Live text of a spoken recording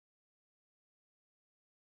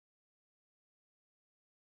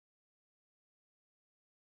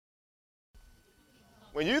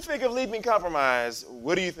When you think of leaping compromise,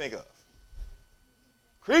 what do you think of?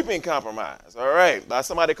 Creeping compromise. All right. By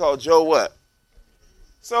somebody called Joe what?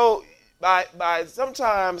 So by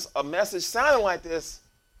sometimes a message sounding like this,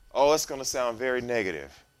 oh, it's going to sound very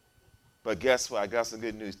negative. But guess what? I got some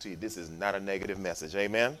good news to you. This is not a negative message.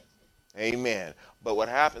 Amen? Amen. But what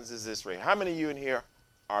happens is this, Ray. How many of you in here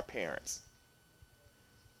are parents?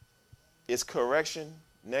 Is correction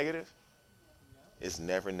negative? It's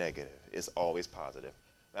never negative. It's always positive.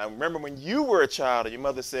 Now, remember when you were a child and your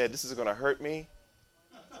mother said, this is going to hurt me?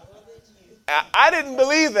 I didn't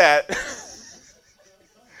believe that.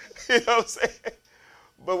 You know what I'm saying?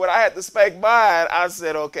 But when I had to spank mine, I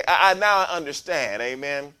said, okay, now I understand,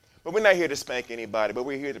 amen? But we're not here to spank anybody, but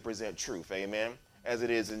we're here to present truth, amen, as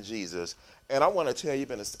it is in Jesus. And I want to tell you,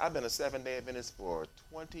 I've been a Seventh-day Adventist for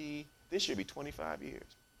this should be 25 years.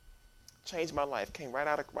 Changed my life, came right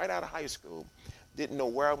out of high school, didn't know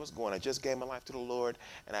where I was going. I just gave my life to the Lord,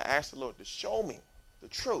 and I asked the Lord to show me the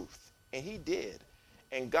truth, and he did.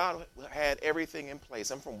 And God had everything in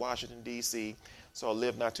place. I'm from Washington, D.C., so I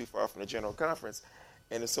live not too far from the General Conference.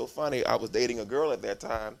 And it's so funny, I was dating a girl at that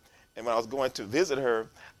time, and when I was going to visit her,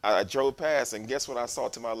 I drove past, and guess what I saw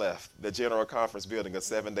to my left? The General Conference building, a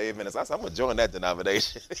Seventh-day Adventist. I said, I'm going to join that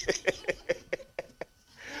denomination.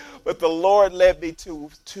 But the Lord led me to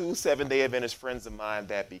two Seventh-day Adventist friends of mine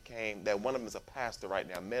that one of them is a pastor right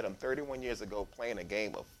now. I met him 31 years ago playing a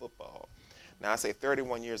game of football. Now, I say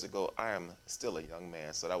 31 years ago, I am still a young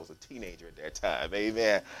man, so I was a teenager at that time,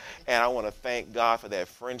 amen. And I want to thank God for that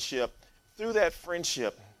friendship. Through that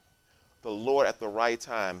friendship, the Lord at the right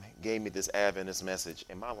time gave me this Adventist message,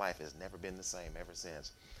 and my life has never been the same ever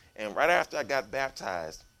since. And right after I got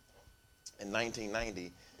baptized in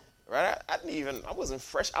 1990, I wasn't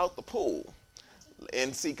fresh out the pool.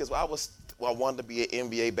 And see, because I wanted to be an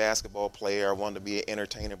NBA basketball player, I wanted to be an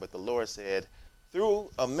entertainer, but the Lord said,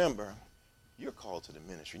 through a member, you're called to the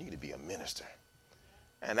ministry. You need to be a minister.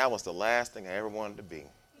 And that was the last thing I ever wanted to be.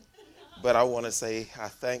 But I want to say I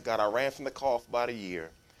thank God. I ran from the call for about a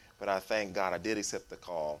year, but I thank God I did accept the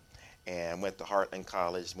call and went to Heartland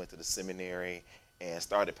College, went to the seminary, and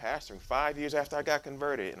started pastoring 5 years after I got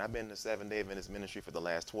converted. And I've been in the Seventh-day Adventist ministry for the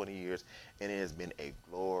last 20 years, and it has been a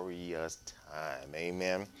glorious time.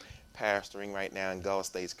 Amen. Pastoring right now in Gulf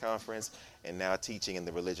States Conference and now teaching in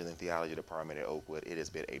the Religion and Theology Department at Oakwood. It has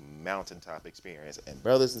been a mountaintop experience. And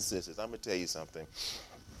brothers and sisters, I'm going to tell you something.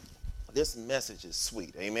 This message is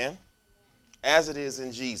sweet, amen, as it is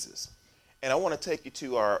in Jesus. And I want to take you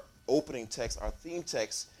to our opening text. Our theme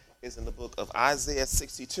text is in the book of Isaiah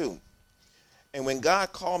 62. And when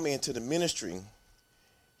God called me into the ministry,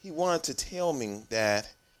 he wanted to tell me that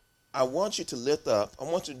I want you to lift up, I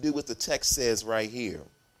want you to do what the text says right here.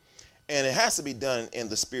 And it has to be done in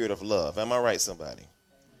the spirit of love. Am I right, somebody?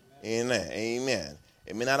 Amen. Amen.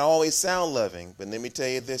 It may not always sound loving, but let me tell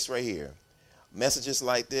you this right here. Messages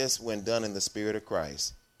like this, when done in the spirit of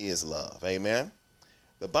Christ, is love. Amen.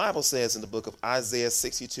 The Bible says in the book of Isaiah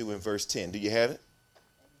 62 and verse 10. Do you have it?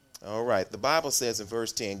 All right. The Bible says in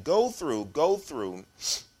verse 10, go through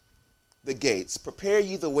the gates, prepare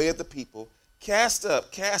ye the way of the people, cast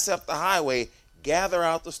up the highway, gather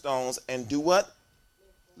out the stones, and do what?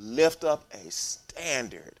 Lift up a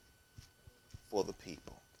standard for the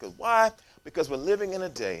people. Because why? Because we're living in a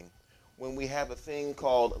day when we have a thing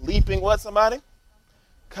called leaping, what, somebody?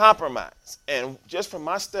 Compromise. And just from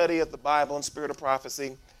my study of the Bible and spirit of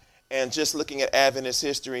prophecy and just looking at Adventist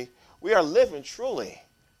history, we are living truly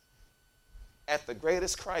at the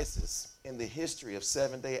greatest crisis in the history of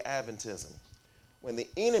Seventh-day Adventism, when the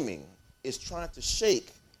enemy is trying to shake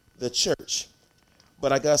the church.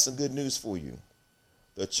 But I got some good news for you.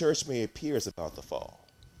 The church may appear is about to fall,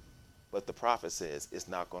 but the prophet says it's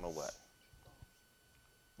not going to what?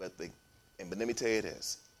 But let me tell you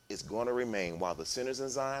this. It's going to remain while the sinners in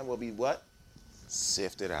Zion will be what?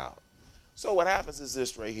 Sifted out. So what happens is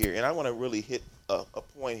this right here, and I want to really hit a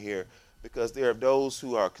point here because there are those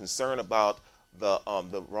who are concerned about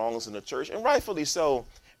the wrongs in the church, and rightfully so,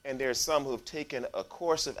 and there's some who have taken a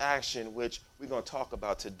course of action which we're going to talk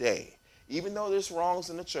about today. Even though there's wrongs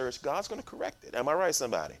in the church, God's going to correct it. Am I right,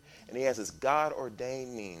 somebody? And he has his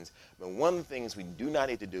God-ordained means. But one of the things we do not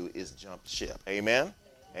need to do is jump ship. Amen?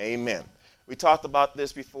 Amen. We talked about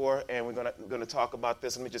this before, and we're going to talk about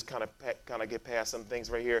this. Let me just kind of get past some things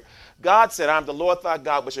right here. God said, I'm the Lord thy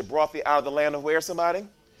God, which had brought thee out of the land of where, somebody?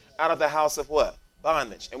 Out of the house of what?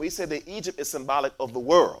 Bondage. And we said that Egypt is symbolic of the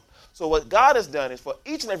world. So what God has done is for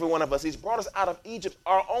each and every one of us, he's brought us out of Egypt,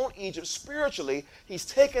 our own Egypt spiritually. He's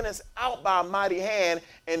taken us out by a mighty hand,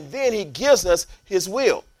 and then he gives us his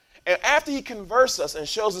will. And after he converts us and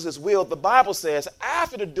shows us his will, the Bible says,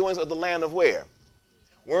 after the doings of the land of where?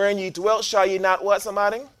 Wherein ye dwelt, shall ye not what,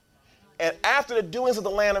 somebody? And after the doings of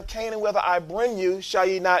the land of Canaan, whither I bring you, shall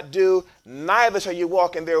ye not do, neither shall you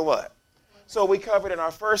walk in their what? So we covered in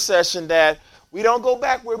our first session that we don't go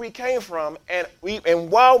back where we came from, and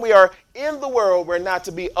while we are in the world, we're not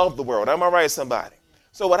to be of the world. Am I right, somebody?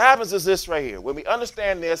 So what happens is this right here. When we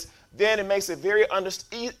understand this, then it makes it very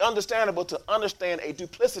understandable to understand a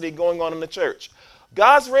duplicity going on in the church.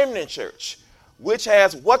 God's remnant church, which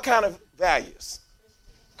has what kind of values?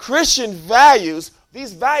 Christian values.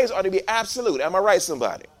 These values are to be absolute. Am I right,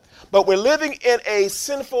 somebody? But we're living in a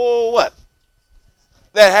sinful what?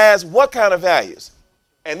 That has what kind of values?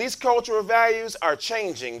 And these cultural values are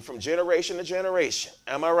changing from generation to generation.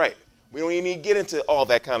 Am I right? We don't even need to get into all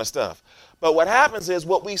that kind of stuff. But what happens is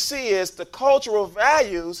what we see is the cultural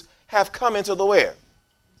values have come into the where?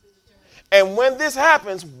 And when this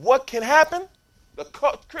happens, what can happen? The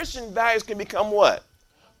Christian values can become what?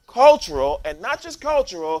 Cultural, and not just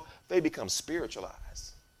cultural, they become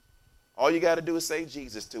spiritualized. All you got to do is say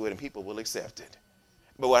Jesus to it and people will accept it.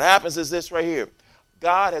 But what happens is this right here.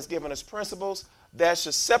 God has given us principles that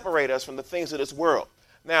should separate us from the things of this world.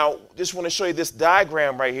 Now, just want to show you this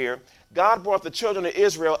diagram right here. God brought the children of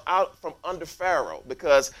Israel out from under Pharaoh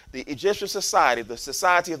because the Egyptian society, the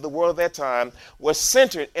society of the world at that time, was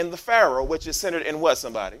centered in the Pharaoh, which is centered in what,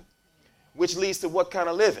 somebody? Which leads to what kind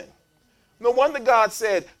of living? No wonder God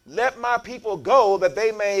said, let my people go that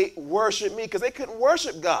they may worship me, because they couldn't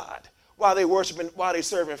worship God while they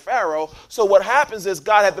serving Pharaoh. So what happens is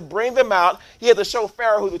God had to bring them out. He had to show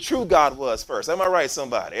Pharaoh who the true God was first. Am I right,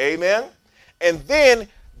 somebody? Amen? And then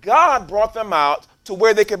God brought them out to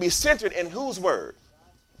where they could be centered in whose word?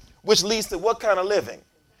 Which leads to what kind of living?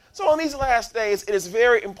 So in these last days, it is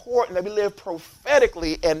very important that we live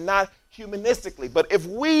prophetically and not humanistically. But if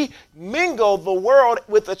we mingle the world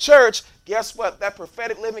with the church, guess what? That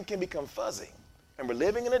prophetic living can become fuzzy. And we're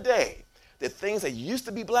living in a day that things that used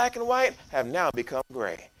to be black and white have now become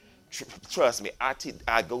gray. Trust me,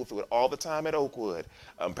 I go through it all the time at Oakwood.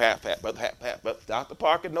 But Dr.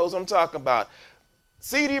 Parker knows what I'm talking about.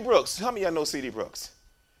 C.D. Brooks, how many of y'all know C.D. Brooks?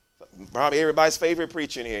 Probably everybody's favorite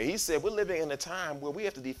preacher in here. He said we're living in a time where we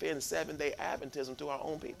have to defend seven-day Adventism to our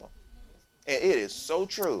own people. And it is so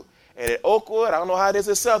true. And at Oakwood, I don't know how it is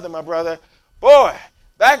in Southern, my brother. Boy,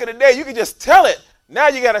 back in the day, you could just tell it. Now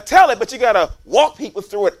you got to tell it, but you got to walk people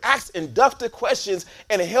through it, ask inductive questions,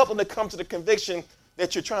 and help them to come to the conviction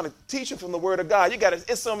that you're trying to teach them from the Word of God.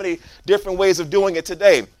 It's so many different ways of doing it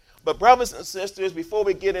today. But brothers and sisters, before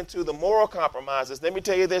we get into the moral compromises, let me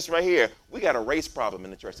tell you this right here. We got a race problem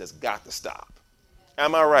in the church that's got to stop.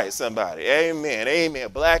 Am I right, somebody? Amen. Amen.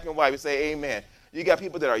 Black and white, we say amen. You got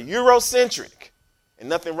people that are Eurocentric, and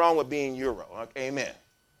nothing wrong with being Euro. Amen.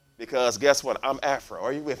 Because guess what? I'm Afro.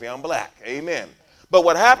 Are you with me? I'm black. Amen. But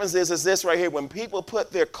what happens is this right here. When people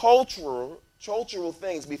put their cultural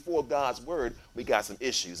things before God's word, we got some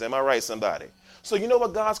issues. Am I right, somebody? So you know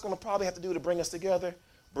what God's going to probably have to do to bring us together?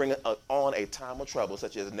 Bring on a time of trouble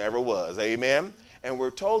such as it never was. Amen? And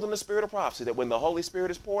we're told in the spirit of prophecy that when the Holy Spirit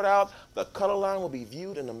is poured out, the color line will be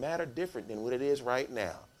viewed in a manner different than what it is right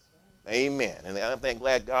now. Amen. And I'm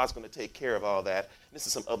glad God's going to take care of all that. This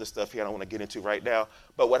is some other stuff here I don't want to get into right now.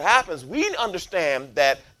 But what happens, we understand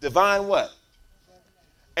that divine what?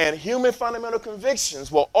 And human fundamental convictions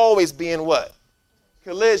will always be in what?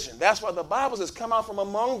 Collision. That's why the Bible says, come out from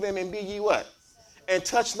among them and be ye what? And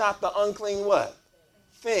touch not the unclean what?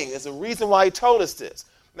 Thing. There's a reason why he told us this.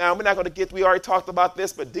 Now, we're not going to we already talked about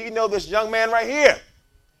this, but do you know this young man right here?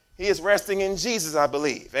 He is resting in Jesus, I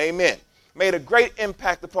believe. Amen. Made a great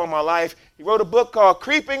impact upon my life. He wrote a book called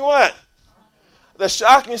Creeping What? The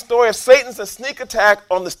shocking story of Satan's sneak attack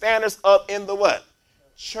on the standards of in the what?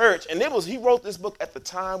 Church. And he wrote this book at the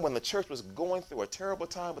time when the church was going through a terrible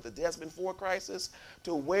time with the Desmond Ford crisis,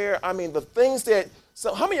 to where, the things that,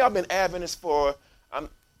 so how many of y'all been Adventists for, I'm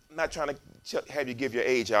not trying to have you give your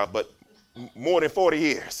age out, but more than 40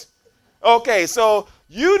 years. Okay, so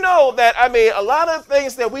you know that, a lot of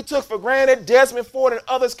things that we took for granted, Desmond Ford and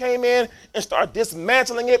others came in and started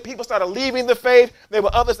dismantling it. People started leaving the faith. There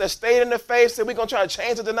were others that stayed in the faith, said we're going to try to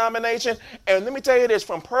change the denomination. And let me tell you this,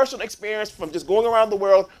 from personal experience, from just going around the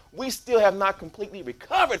world, we still have not completely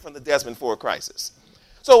recovered from the Desmond Ford crisis.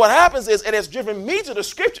 So what happens is, it has driven me to the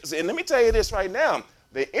scriptures. And let me tell you this right now,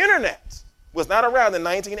 the internet was not around in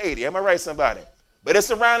 1980. Am I right, somebody? But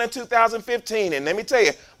it's around in 2015. And let me tell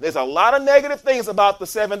you, there's a lot of negative things about the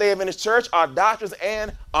Seventh-day Adventist Church, our doctors,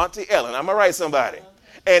 and Auntie Ellen. Am I right, somebody?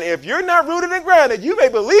 And if you're not rooted and grounded, you may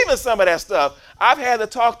believe in some of that stuff. I've had to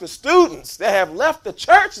talk to students that have left the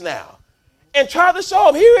church now and try to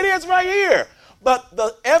show them, here it is right here. But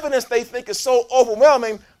the evidence they think is so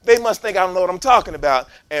overwhelming, They must think I don't know what I'm talking about.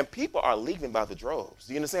 And people are leaving by the droves.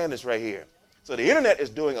 Do you understand this right here? So the internet is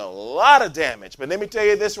doing a lot of damage. But let me tell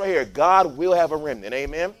you this right here. God will have a remnant.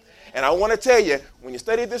 Amen? And I want to tell you, when you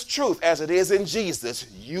study this truth as it is in Jesus,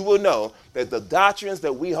 you will know that the doctrines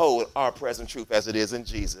that we hold are present truth as it is in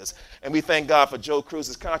Jesus. And we thank God for Joe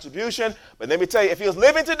Cruz's contribution. But let me tell you, if he was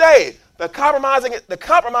living today, the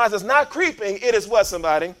compromise is not creeping. It is what,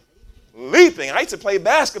 somebody? Leaping. I used to play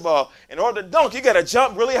basketball. In order to dunk, you got to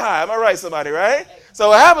jump really high. Am I right, somebody, right? So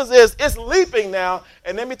what happens is it's leaping now.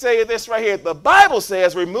 And let me tell you this right here. The Bible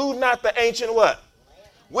says, remove not the ancient what?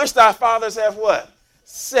 Which thy fathers have what?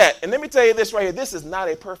 Set. And let me tell you this right here. This is not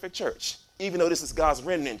a perfect church, even though this is God's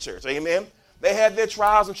remnant church. Amen? They had their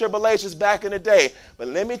trials and tribulations back in the day. But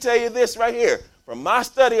let me tell you this right here. From my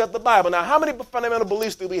study of the Bible. Now, how many fundamental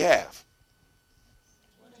beliefs do we have?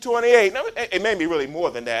 28. Now, it may be really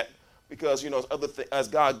more than that. Because, as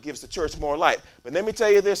God gives the church more light. But let me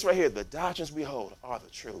tell you this right here. The doctrines we hold are the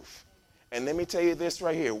truth. And let me tell you this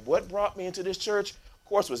right here. What brought me into this church, of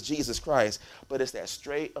course, was Jesus Christ. But it's that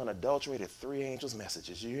straight, unadulterated three angels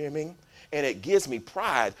messages. You hear me? And it gives me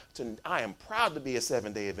pride. I am proud to be a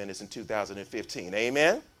Seventh-day Adventist in 2015.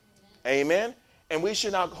 Amen? Amen? And we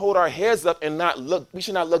should not hold our heads up and we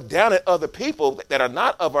should not look down at other people that are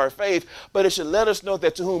not of our faith. But it should let us know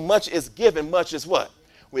that to whom much is given, much is what?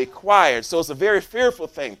 Required. So it's a very fearful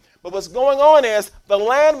thing. But what's going on is the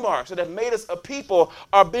landmarks that have made us a people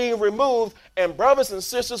are being removed. And brothers and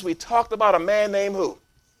sisters, we talked about a man named who?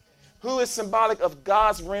 Who is symbolic of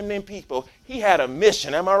God's remnant people. He had a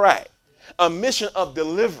mission. Am I right? A mission of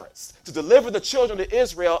deliverance. To deliver the children of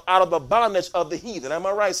Israel out of the bondage of the heathen. Am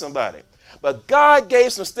I right, somebody? But God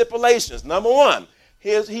gave some stipulations. Number one,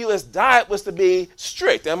 his diet was to be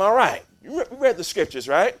strict. Am I right? You read the scriptures,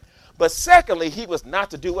 right? But secondly, he was not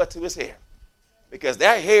to do what to his hair. Because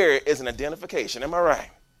that hair is an identification. Am I right?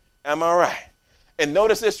 Am I right? And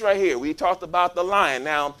notice this right here. We talked about the lion.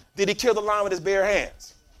 Now, did he kill the lion with his bare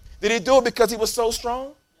hands? Did he do it because he was so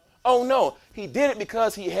strong? Oh, no. He did it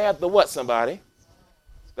because he had the what, somebody?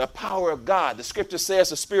 The power of God. The scripture says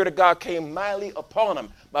the Spirit of God came mightily upon him.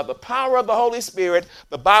 By the power of the Holy Spirit,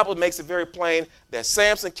 the Bible makes it very plain that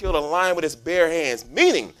Samson killed a lion with his bare hands,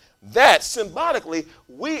 meaning that symbolically,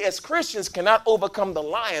 we as Christians cannot overcome the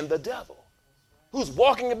lion, the devil, who's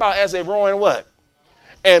walking about as a roaring what?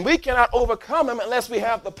 And we cannot overcome him unless we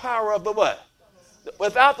have the power of the what?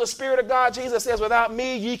 Without the Spirit of God, Jesus says, without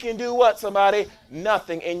me, ye can do what, somebody?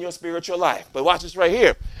 Nothing in your spiritual life. But watch this right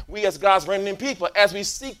here. We as God's remnant people, as we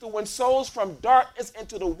seek to win souls from darkness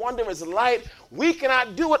into the wondrous light, we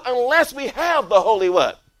cannot do it unless we have the holy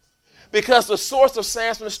what? Because the source of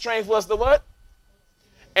Samson's strength was the what?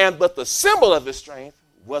 But the symbol of his strength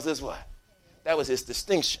was his what? That was his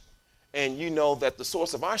distinction. And you know that the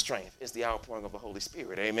source of our strength is the outpouring of the Holy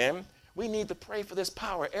Spirit. Amen? We need to pray for this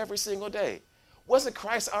power every single day. Wasn't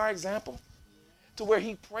Christ our example? To where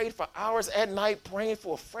he prayed for hours at night, praying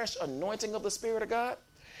for a fresh anointing of the Spirit of God?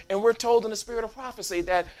 And we're told in the spirit of prophecy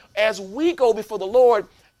that as we go before the Lord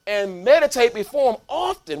and meditate before him,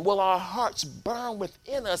 often will our hearts burn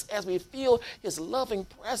within us as we feel his loving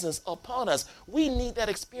presence upon us. We need that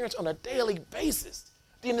experience on a daily basis.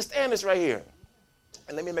 Do you understand this right here?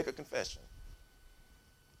 And let me make a confession.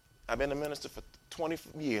 I've been a minister for 20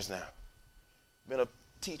 years now. Been a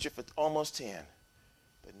teacher for almost 10.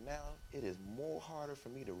 But now it is more harder for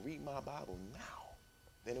me to read my Bible now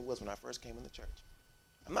than it was when I first came in the church.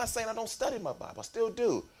 I'm not saying I don't study my Bible. I still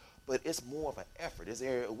do. But it's more of an effort. Is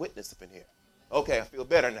there a witness up in here? Okay, I feel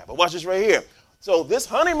better now. But watch this right here. So this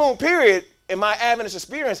honeymoon period in my Adventist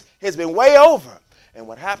experience has been way over. And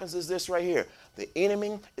what happens is this right here. The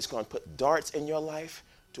enemy is going to put darts in your life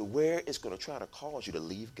to where it's going to try to cause you to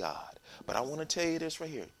leave God. But I want to tell you this right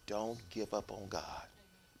here. Don't give up on God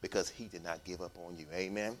because he did not give up on you.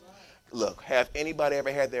 Amen? Look, have anybody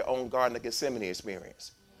ever had their own Garden of Gethsemane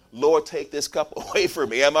experience? Lord, take this cup away from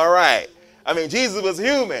me. Am I right? I mean, Jesus was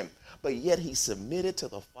human, but yet he submitted to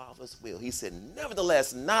the Father's will. He said,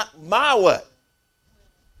 nevertheless, not my what?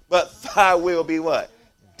 But thy will be what?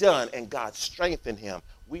 Done. And God strengthened him.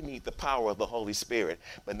 We need the power of the Holy Spirit.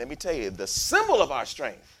 But let me tell you, the symbol of our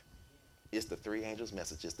strength is the three angels'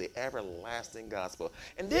 messages, the everlasting gospel.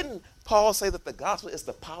 And didn't Paul say that the gospel is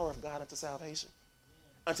the power of God unto salvation?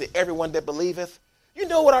 Unto everyone that believeth? You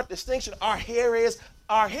know what our distinction, our hair is?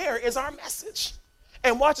 Our hair is our message.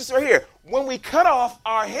 And watch this right here. When we cut off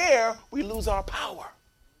our hair, we lose our power.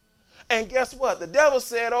 And guess what? The devil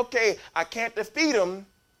said, okay, I can't defeat him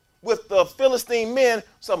with the Philistine men,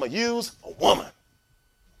 so I'm going to use a woman.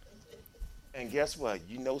 And guess what?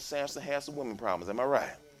 You know Samson has some women problems. Am I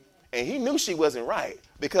right? And he knew she wasn't right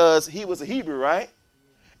because he was a Hebrew, right?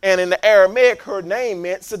 And in the Aramaic, her name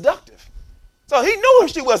meant seductive. So he knew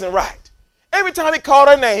she wasn't right. Every time he called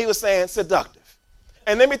her name, he was saying seductive.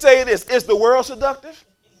 And let me tell you this, is the world seductive?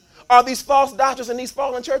 Are these false doctors and these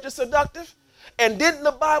fallen churches seductive? And didn't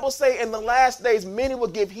the Bible say in the last days, many will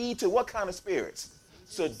give heed to what kind of spirits?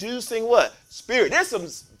 Seducing what? Spirit. There's some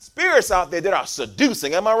spirits out there that are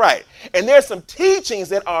seducing, am I right? And there's some teachings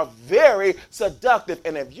that are very seductive.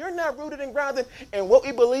 And if you're not rooted and grounded in what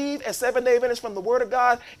we believe as Seventh-day Adventists from the Word of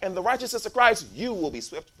God and the righteousness of Christ, you will be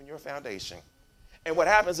swept from your foundation. And what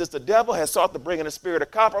happens is the devil has sought to bring in a spirit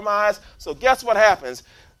of compromise. So guess what happens?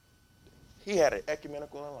 He had an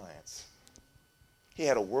ecumenical alliance. He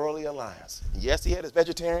had a worldly alliance. Yes, he had his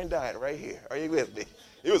vegetarian diet right here. Are you with me?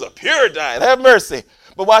 It was a pure diet. Have mercy.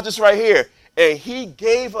 But watch this right here. And he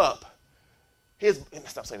gave up his,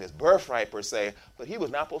 stop saying his birthright per se, but he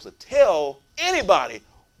was not supposed to tell anybody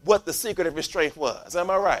what the secret of his strength was. Am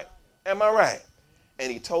I right? Am I right?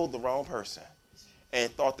 And he told the wrong person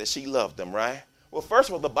and thought that she loved him, right? Well, first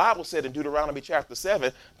of all, the Bible said in Deuteronomy chapter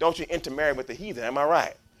 7, don't you intermarry with the heathen. Am I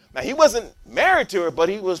right? Now, he wasn't married to her, but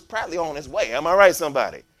he was probably on his way. Am I right,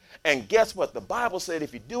 somebody? And guess what? The Bible said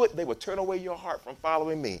if you do it, they will turn away your heart from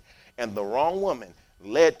following me. And the wrong woman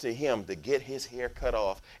led to him to get his hair cut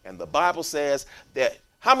off. And the Bible says that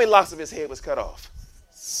how many locks of his head was cut off?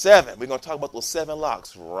 7. We're going to talk about those 7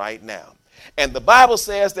 locks right now. And the Bible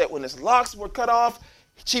says that when his locks were cut off,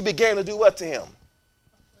 she began to do what to him?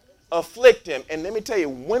 Afflict him. And let me tell you,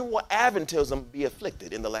 when will Adventism be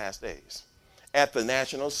afflicted in the last days? At the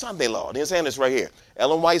National Sunday Law. You understand this right here?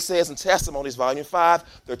 Ellen White says in Testimonies, Volume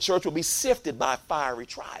 5, the church will be sifted by fiery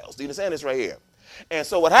trials. Do you understand this right here? And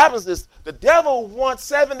so what happens is the devil wants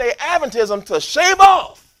Seventh-day Adventism to shave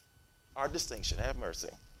off our distinction. Have mercy.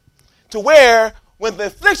 To where when the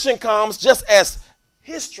affliction comes, just as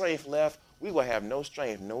his strength left, we will have no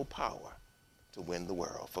strength, no power to win the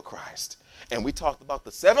world for Christ. And we talked about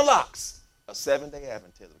the 7 locks of Seventh-day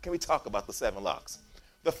Adventism. Can we talk about the 7 locks?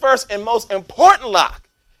 The first and most important lock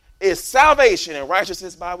is salvation and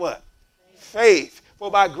righteousness by what? Faith.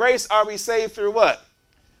 For by grace are we saved through what?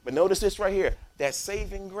 But notice this right here. That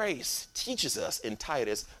saving grace teaches us in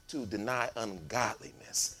Titus to deny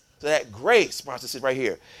ungodliness. So that grace, process right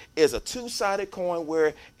here, is a two-sided coin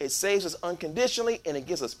where it saves us unconditionally and it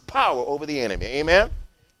gives us power over the enemy. Amen?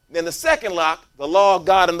 Then the second lock, the law of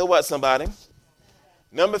God and the what, somebody?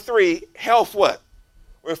 Number 3, health what?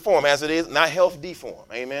 Reform as it is, not health deform.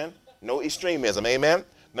 Amen? No extremism. Amen?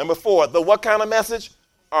 Number 4, the what kind of message?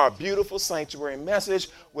 Our beautiful sanctuary message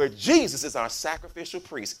where Jesus is our sacrificial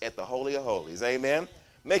priest at the Holy of Holies. Amen?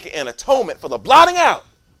 Making an atonement for the blotting out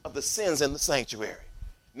of the sins in the sanctuary.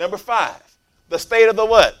 Number 5, the state of the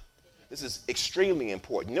what? This is extremely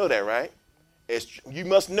important. You know that, right? You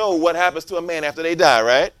must know what happens to a man after they die,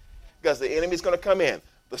 right? Because the enemy is going to come in.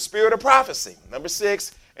 The spirit of prophecy. Number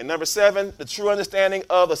 6. And number 7, the true understanding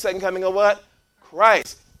of the second coming of what?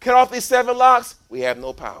 Christ. Cut off these 7 locks, we have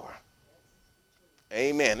no power.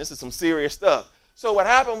 Amen. This is some serious stuff. So what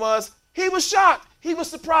happened was he was shocked. He was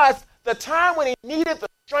surprised. The time when he needed the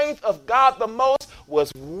strength of God the most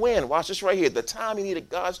was when, watch this right here, the time he needed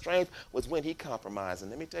God's strength was when he compromised. And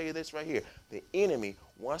let me tell you this right here. The enemy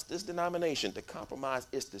wants this denomination to compromise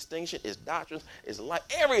its distinction, its doctrines, its life,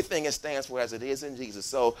 everything it stands for as it is in Jesus.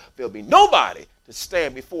 So there'll be nobody to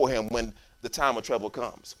stand before him when the time of trouble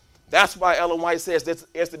comes. That's why Ellen White says there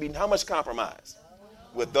has to be how much compromise?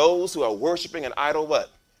 With those who are worshiping an idol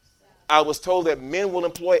what? I was told that men will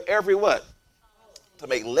employ every what? To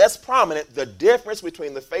make less prominent the difference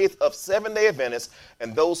between the faith of Seventh-day Adventists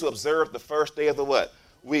and those who observe the first day of the what?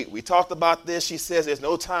 Week. We talked about this. She says there's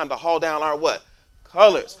no time to haul down our what?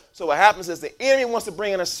 Colors. So what happens is the enemy wants to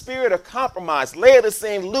bring in a spirit of compromise,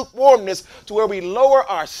 laodicea, lukewarmness, to where we lower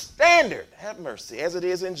our standard, have mercy, as it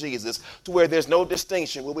is in Jesus, to where there's no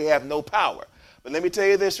distinction, where we have no power. But let me tell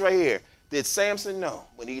you this right here. Did Samson know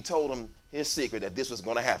when he told him his secret that this was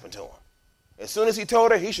going to happen to him? As soon as he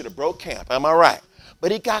told her, he should have broke camp. Am I right?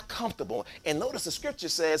 But he got comfortable. And notice the scripture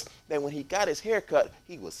says that when he got his hair cut,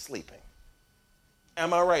 he was sleeping.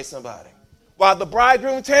 Am I right, somebody? While the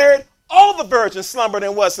bridegroom tarried, all the virgins slumbered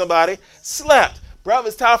and what, somebody? Slept. Brother,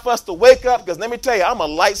 it's time for us to wake up because let me tell you, I'm a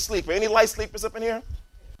light sleeper. Any light sleepers up in here?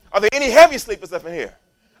 Are there any heavy sleepers up in here?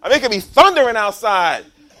 I mean, it could be thundering outside.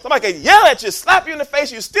 Somebody can yell at you, slap you in the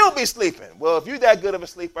face, you still be sleeping. Well, if you're that good of a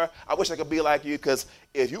sleeper, I wish I could be like you because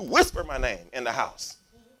if you whisper my name in the house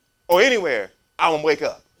or anywhere, I won't wake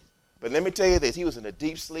up. But let me tell you this, he was in a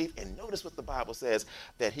deep sleep, and notice what the Bible says,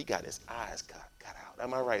 that he got his eyes got out.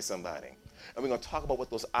 Am I right, somebody? And we're going to talk about what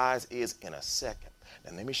those eyes is in a second.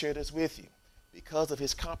 Now, let me share this with you. Because of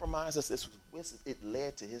his compromises, it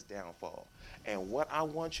led to his downfall. And what I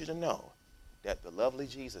want you to know, that the lovely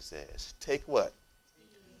Jesus says, take what?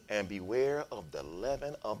 And beware of the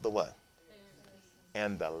leaven of the what?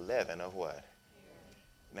 And the leaven of what?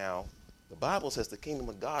 Now, the Bible says the kingdom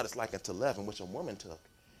of God is like unto leaven, which a woman took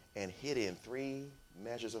and hid in 3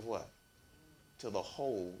 measures of what? Till the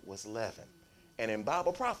whole was leaven. And in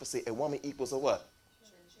Bible prophecy, a woman equals a what?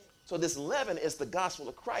 So this leaven is the gospel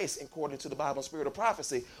of Christ, according to the Bible and spirit of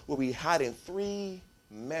prophecy, where we hide in 3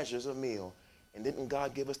 measures of meal. And didn't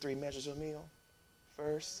God give us 3 measures of meal?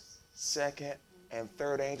 First, second, and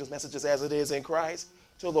third angels' messages as it is in Christ.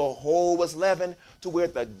 Till the whole was leavened, to where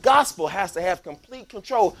the gospel has to have complete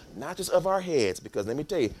control, not just of our heads, because let me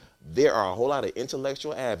tell you, there are a whole lot of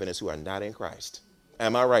intellectual Adventists who are not in Christ.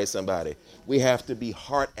 Am I right, somebody? We have to be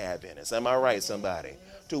heart Adventists. Am I right, somebody?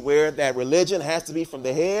 To where that religion has to be from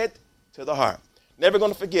the head to the heart. Never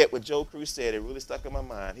going to forget what Joe Cruz said. It really stuck in my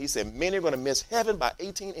mind. He said, many are going to miss heaven by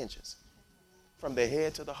 18 inches from the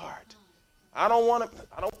head to the heart.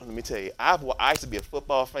 Let me tell you, I used to be a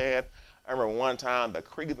football fan. I remember one time the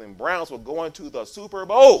Cleveland Browns were going to the Super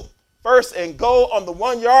Bowl. First and goal on the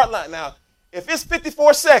 1-yard line. Now, if it's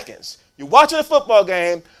 54 seconds, you're watching a football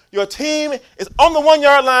game, your team is on the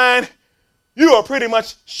 1-yard line, you are pretty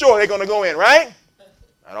much sure they're going to go in, right?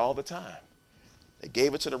 Not all the time. They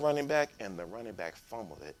gave it to the running back, and the running back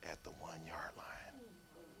fumbled it at the 1-yard line.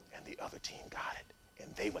 And the other team got it,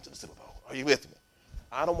 and they went to the Super Bowl. Are you with me?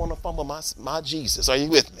 I don't want to fumble my Jesus. Are you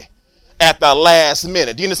with me? At the last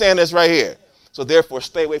minute. Do you understand this right here? So therefore,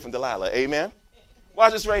 stay away from Delilah. Amen?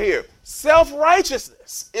 Watch this right here.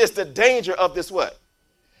 Self-righteousness is the danger of this what?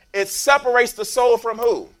 It separates the soul from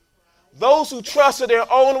who? Those who trust in their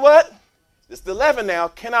own what? This is the leaven now.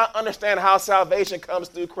 Cannot understand how salvation comes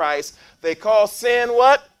through Christ. They call sin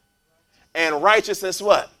what? And righteousness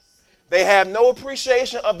what? They have no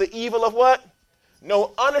appreciation of the evil of what?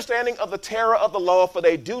 No understanding of the terror of the law, for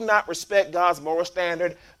they do not respect God's moral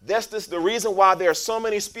standard. That's the reason why there are so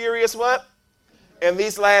many spurious what? In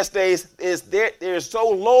these last days is there's so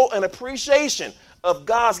low an appreciation of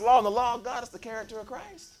God's law. And the law of God is the character of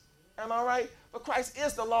Christ. Am I right? But Christ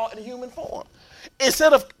is the law in human form.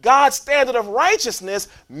 Instead of God's standard of righteousness,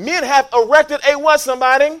 men have erected a what,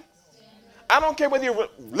 somebody? I don't care whether you're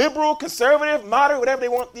liberal, conservative, moderate, whatever they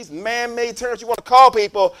want, these man-made terms you want to call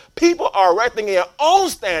people. People are erecting their own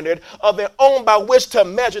standard of their own by which to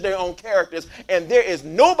measure their own characters. And there is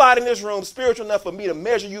nobody in this room spiritual enough for me to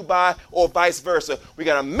measure you by, or vice versa. We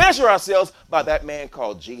got to measure ourselves by that man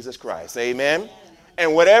called Jesus Christ. Amen.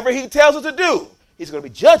 And whatever he tells us to do, he's going to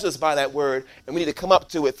be judged us by that word, and we need to come up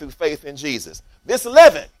to it through faith in Jesus. This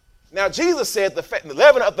leaven. Now, Jesus said the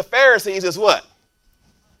leaven of the Pharisees is what?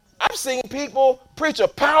 I've seen people preach a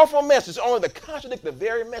powerful message only to contradict the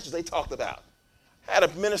very message they talked about. I had a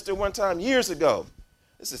minister one time years ago.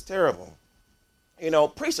 This is terrible.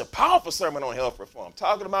 Preached a powerful sermon on health reform,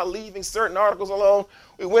 talking about leaving certain articles alone.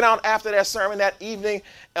 We went out after that sermon that evening,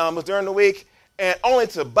 was during the week, and only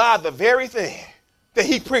to buy the very thing that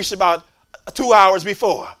he preached about 2 hours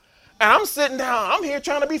before. And I'm sitting down, I'm here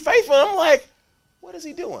trying to be faithful. And I'm like, what is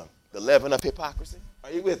he doing? The leaven of hypocrisy.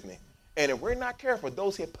 Are you with me? And if we're not careful,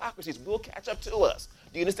 those hypocrisies will catch up to us.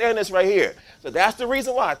 Do you understand this right here? So that's the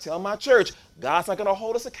reason why I tell my church, God's not going to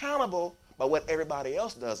hold us accountable by what everybody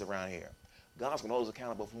else does around here. God's going to hold us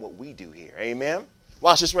accountable for what we do here. Amen?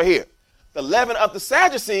 Watch this right here. The leaven of the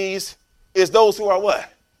Sadducees is those who are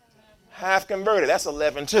what? Half converted. That's a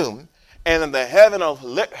leaven too. And in the heaven of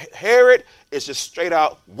Herod is just straight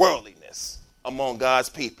out worldliness among God's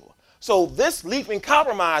people. So this leaping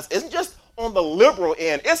compromise isn't just on the liberal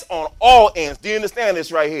end, it's on all ends. Do you understand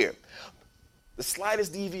this right here? The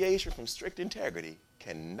slightest deviation from strict integrity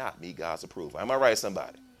cannot meet God's approval. Am I right,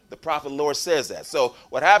 somebody? The prophet of the Lord says that. So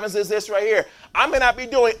what happens is this right here. I may not be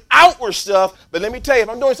doing outward stuff, but let me tell you, if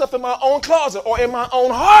I'm doing stuff in my own closet or in my own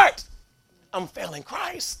heart, I'm failing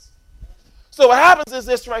Christ. So what happens is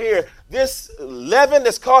this right here. This leaven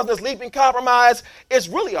that's causing this leaping compromise is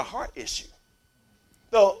really a heart issue.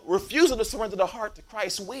 The refusal to surrender the heart to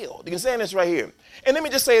Christ's will. You can say this right here. And let me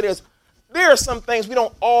just say this. There are some things we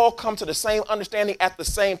don't all come to the same understanding at the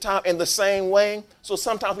same time in the same way. So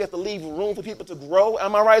sometimes we have to leave room for people to grow.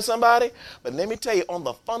 Am I right, somebody? But let me tell you, on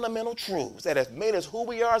the fundamental truths that have made us who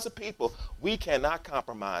we are as a people, we cannot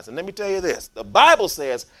compromise. And let me tell you this. The Bible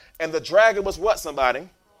says, and the dragon was what, somebody?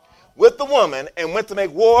 With the woman, and went to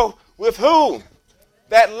make war with who?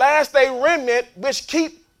 That last day remnant which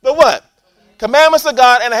keep the what? Commandments of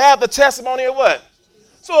God and have the testimony of what?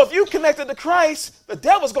 So if you connected to Christ, the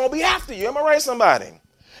devil's going to be after you. Am I right, somebody?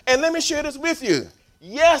 And let me share this with you.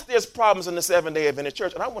 Yes, there's problems in the Seventh-day Adventist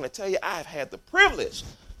church. And I want to tell you, I've had the privilege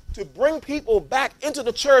to bring people back into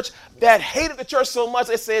the church that hated the church so much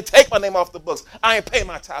they said, take my name off the books. I ain't paying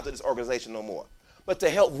my tithe to this organization no more. But to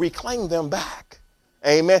help reclaim them back.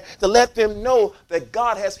 Amen. To let them know that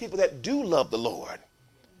God has people that do love the Lord.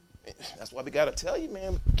 That's why we got to tell you,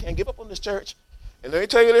 man, we can't give up on this church. And let me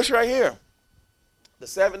tell you this right here. The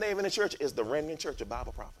Seventh-day Adventist church is the remnant church of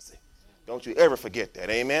Bible prophecy. Don't you ever forget that.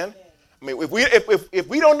 Amen. I mean, if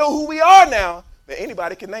we don't know who we are now, then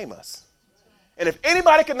anybody can name us. And if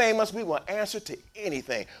anybody can name us, we will answer to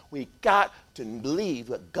anything. We got to believe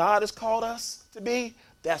what God has called us to be.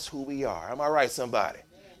 That's who we are. Am I right, somebody?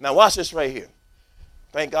 Now watch this right here.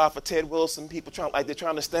 Thank God for Ted Wilson. People they're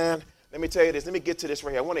trying to stand. Let me tell you this. Let me get to this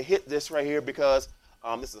right here. I want to hit this right here because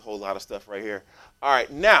this is a whole lot of stuff right here. All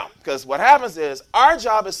right, now, because what happens is our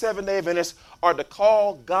job as Seventh-day Adventists are to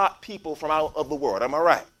call God people from out of the world. Am I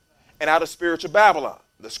right? And out of spiritual Babylon.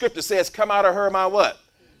 The scripture says, come out of her, my what?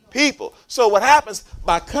 People. So what happens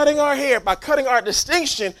by cutting our hair, by cutting our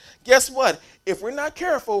distinction, guess what? If we're not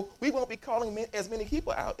careful, we won't be calling as many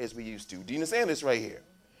people out as we used to. Do you understand this right here?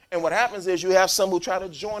 And what happens is you have some who try to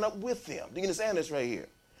join up with them. Do you understand this right here?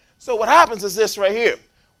 So what happens is this right here.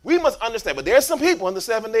 We must understand, but there's some people in the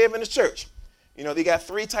Seventh-day Adventist church. You know, they got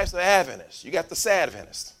three types of Adventists. You got the sad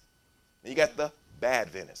Adventists. And you got the bad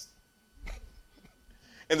Adventists.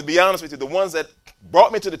 And to be honest with you, the ones that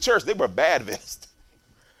brought me to the church, they were bad Adventists.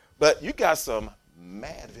 But you got some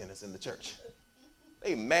mad Adventists in the church.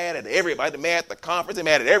 They mad at everybody. They mad at the conference. They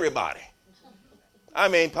mad at everybody. I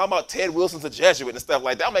mean, talking about Ted Wilson's a Jesuit and stuff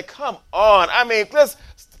like that. I mean, come on. I mean,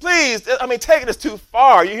 please, taking this too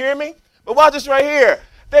far. You hear me? But watch this right here.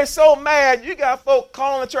 They're so mad. You got folk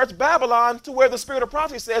calling the church Babylon, to where the spirit of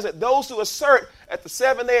prophecy says that those who assert that the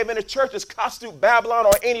Seventh-day Adventist churches constitute Babylon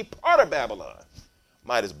or any part of Babylon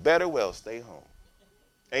might as better well stay home.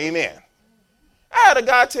 Amen. I had a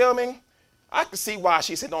guy tell me, I could see why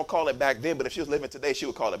she said don't call it back then, but if she was living today, she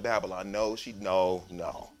would call it Babylon. No.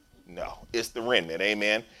 It's the remnant.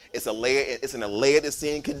 Amen. It's in a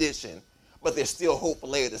Laodicean condition, but there's still hope for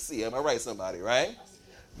Laodicea. Am I right, somebody, right?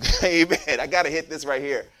 Amen. I got to hit this right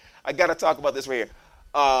here. I got to talk about this right here.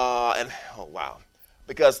 Wow.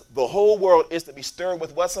 Because the whole world is to be stirred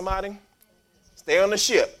with what, somebody? Stay on the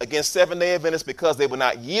ship against Seventh-day Adventists because they will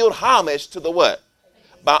not yield homage to the what?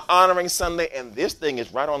 By honoring Sunday, and this thing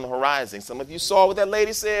is right on the horizon. Some of you saw what that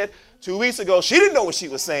lady said 2 weeks ago. She didn't know what she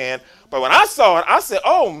was saying, but when I saw it, I said,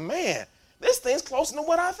 oh, man, this thing's closer than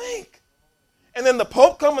what I think. And then the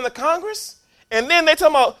Pope coming to Congress, and then they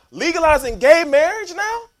talking about legalizing gay marriage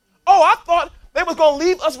now? Oh, I thought they was going to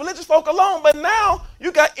leave us religious folk alone, but now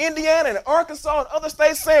you got Indiana and Arkansas and other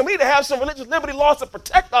states saying we need to have some religious liberty laws to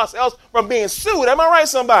protect ourselves from being sued. Am I right,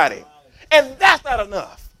 somebody? And that's not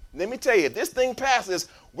enough. Let me tell you, if this thing passes,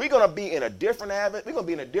 we're going to be in a different we're going to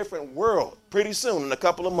be in a different world pretty soon, in a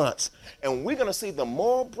couple of months. And we're going to see the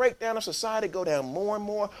moral breakdown of society go down more and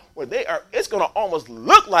more, where it's going to almost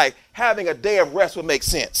look like having a day of rest would make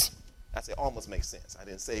sense. I said almost makes sense. I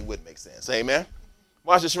didn't say it would make sense. Amen.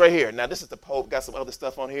 Watch this right here. Now, this is the Pope. Got some other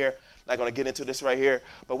stuff on here. Not going to get into this right here.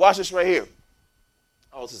 But watch this right here.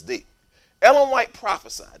 Oh, this is deep. Ellen White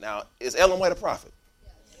prophesied. Now, is Ellen White a prophet?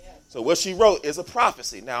 So what she wrote is a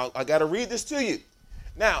prophecy. Now, I got to read this to you.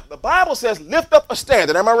 Now, the Bible says, lift up a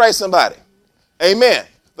standard. Am I right, somebody? Amen.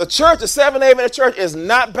 The church, the Seventh-day Adventist church, is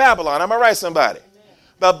not Babylon. Am I right, somebody? Amen.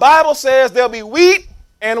 The Bible says there'll be wheat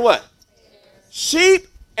and what? Sheep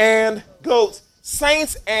and goats,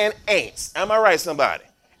 saints and ain'ts. Am I right, somebody?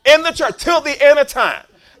 In the church, till the end of time.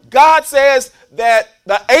 God says that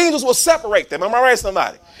the angels will separate them. Am I right,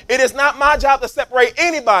 somebody? It is not my job to separate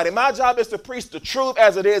anybody. My job is to preach the truth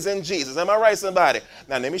as it is in Jesus. Am I right, somebody?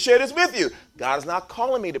 Now, let me share this with you. God is not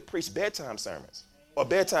calling me to preach bedtime sermons or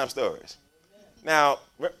bedtime stories. Now,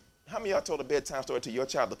 how many of y'all told a bedtime story to your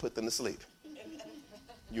child to put them to sleep?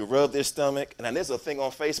 You rub their stomach. And then there's a thing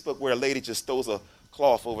on Facebook where a lady just throws a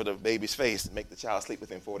cloth over the baby's face and make the child sleep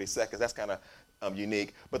within 40 seconds. That's kind of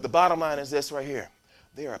unique. But the bottom line is this right here.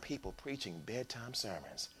 There are people preaching bedtime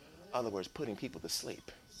sermons. In other words, putting people to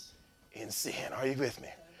sleep in sin. Are you with me?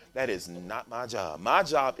 That is not my job. My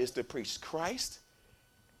job is to preach Christ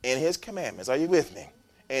and his commandments. Are you with me?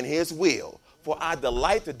 And his will. For I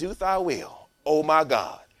delight to do thy will, O my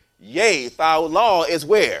God. Yea, thy law is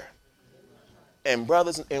where? And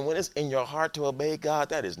brothers, and when it's in your heart to obey God,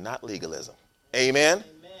 that is not legalism. Amen?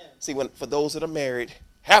 See, for those that are married,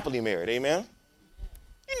 happily married, amen?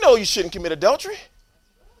 You know you shouldn't commit adultery.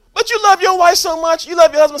 But you love your wife so much, you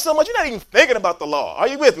love your husband so much, you're not even thinking about the law. Are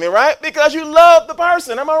you with me, right? Because you love the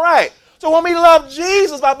person. Am I right? So when we love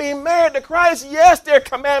Jesus by being married to Christ, yes, there are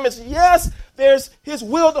commandments. Yes, there's his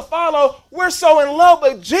will to follow. We're so in love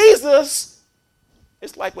with Jesus.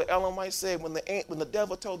 It's like what Ellen White said when the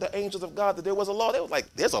devil told the angels of God that there was a law. They was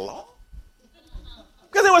like, there's a law?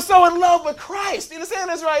 Because they were so in love with Christ. You understand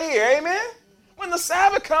this right here, amen? When the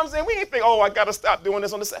Sabbath comes in, we ain't think, oh, I got to stop doing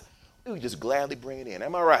this on the Sabbath. We would just gladly bring it in.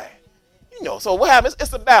 Am I right? You know, so what happens?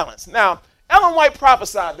 It's a balance. Now, Ellen White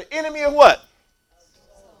prophesied the enemy of what?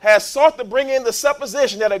 Has sought to bring in the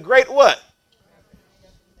supposition that a great what?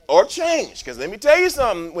 Or change. Because let me tell you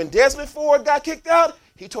something. When Desmond Ford got kicked out,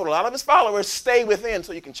 he told a lot of his followers, stay within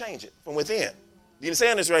so you can change it from within. You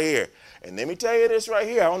understand this right here? And let me tell you this right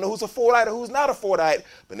here. I don't know who's a Fordite or who's not a Fordite,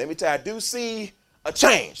 but let me tell you, I do see a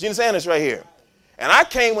change. You understand this right here? And I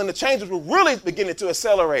came when the changes were really beginning to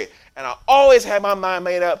accelerate. And I always had my mind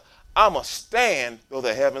made up, I'm going to stand though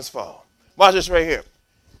the heavens fall. Watch this right here.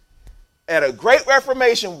 And a great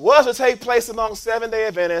reformation was to take place among Seventh-day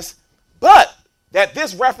Adventists, but that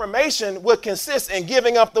this reformation would consist in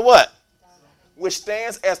giving up the what? Which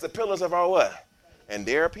stands as the pillars of our what? And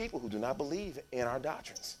there are people who do not believe in our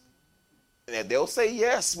doctrines. And they'll say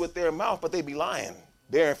yes with their mouth, but they be lying.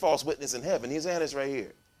 Bearing false witness in heaven. He's in this right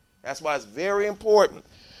here. That's why it's very important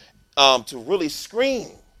to really screen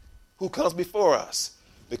who comes before us.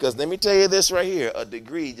 Because let me tell you this right here. A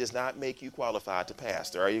degree does not make you qualified to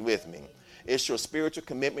pastor. Are you with me? It's your spiritual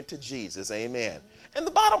commitment to Jesus. Amen. And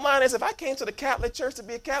the bottom line is if I came to the Catholic Church to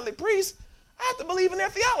be a Catholic priest, I have to believe in their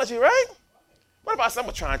theology, right? What about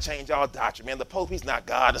someone trying to change our doctrine? Man, the Pope, he's not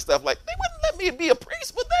God and stuff like that. They wouldn't let me be a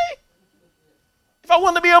priest, would they? If I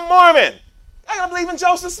wanted to be a Mormon, I got to believe in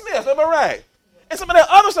Joseph Smith. Am I right? And some of that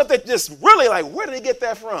other stuff that just really like, where did they get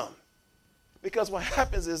that from? Because what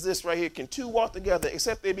happens is this right here. Can two walk together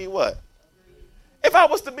except they be what? If I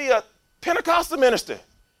was to be a Pentecostal minister,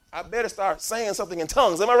 I better start saying something in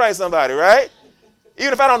tongues. Am I right, somebody, right?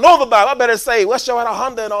 Even if I don't know the Bible, I better say, what's your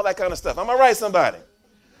Honda and all that kind of stuff. Am I right, somebody?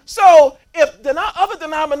 So if other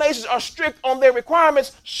denominations are strict on their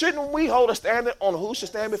requirements, shouldn't we hold a standard on who should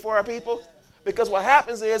stand before our people? Because what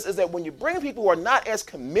happens is that when you bring people who are not as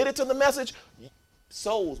committed to the message,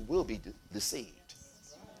 souls will be deceived.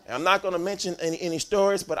 And I'm not going to mention any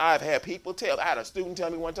stories, but I've had people tell. I had a student tell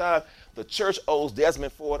me one time the church owes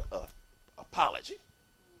Desmond Ford an apology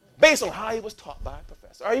based on how he was taught by a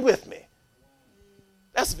professor. Are you with me?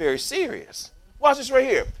 That's very serious. Watch this right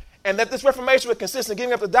here. And that this reformation would consist in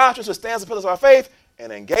giving up the doctrines which stands the pillars of our faith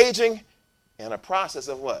and engaging in a process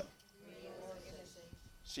of what?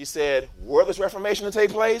 She said, were this reformation to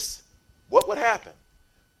take place, what would happen?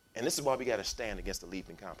 And this is why we got to stand against the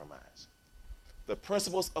leaping compromise. The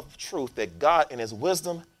principles of truth that God in his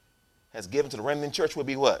wisdom has given to the remnant church would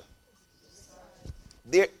be what?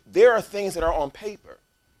 There are things that are on paper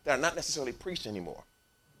that are not necessarily preached anymore.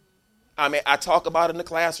 I mean, I talk about it in the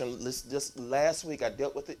classroom. Just last week, I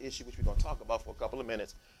dealt with the issue, which we're going to talk about for a couple of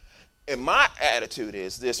minutes. And my attitude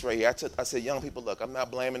is this right here. I said, young people, look, I'm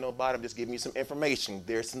not blaming nobody. I'm just giving you some information.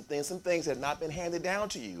 There's some things that have not been handed down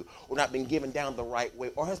to you or not been given down the right way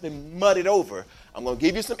or has been mudded over. I'm going to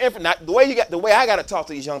give you some information. The way I got to talk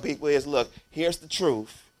to these young people is, look, here's the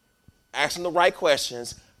truth. Ask them the right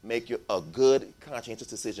questions. Make a good, conscientious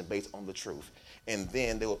decision based on the truth. And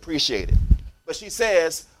then they'll appreciate it. But she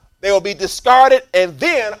says, they will be discarded, and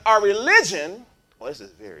then our religion, well, this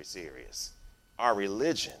is very serious. Our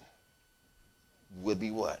religion would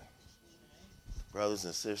be what? Brothers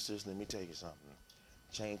and sisters, let me tell you something.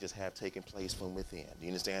 Changes have taken place from within. Do you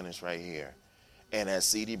understand this right here? And as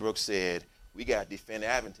C.D. Brooks said, we got to defend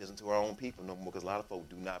Adventism to our own people no more because a lot of folk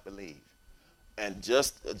do not believe. And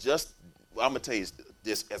just I'm going to tell you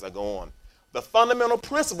this as I go on. The fundamental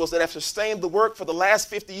principles that have sustained the work for the last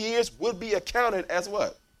 50 years would be accounted as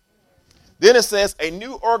what? Then it says a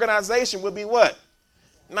new organization would be what?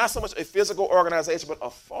 Not so much a physical organization,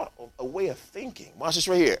 but a way of thinking. Watch this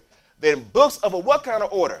right here. Then books of a what kind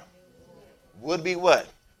of order? Would be what?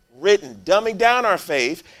 Written, dumbing down our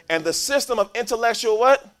faith, and the system of intellectual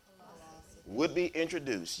what? Would be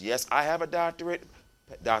introduced. Yes, I have a doctorate.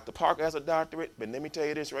 Dr. Parker has a doctorate, but let me tell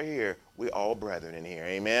you this right here. We're all brethren in here,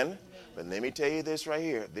 amen? But let me tell you this right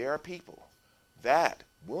here. There are people that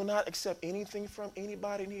will not accept anything from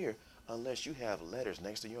anybody in here unless you have letters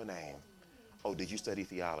next to your name. Oh, did you study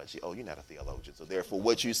theology? Oh, you're not a theologian, so therefore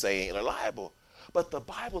what you say ain't reliable. But the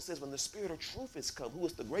Bible says when the Spirit of truth is come, who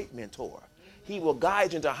is the great mentor, he will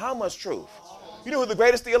guide you into how much truth? You know who the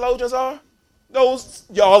greatest theologians are? Those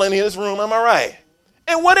y'all in this room, am I right?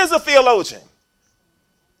 And what is a theologian?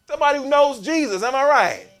 Somebody who knows Jesus, am I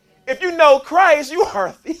right? If you know Christ, you are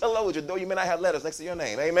a theologian, though you may not have letters next to your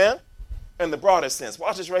name, amen? In the broadest sense.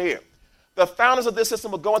 Watch this right here. The founders of this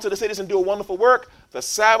system will go into the cities and do a wonderful work. The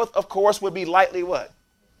Sabbath, of course, would be lightly what?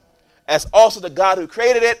 as also the God who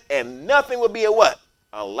created it, and nothing will be a what?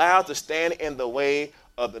 Allowed to stand in the way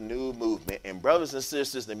of the new movement. And brothers and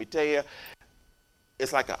sisters, let me tell you,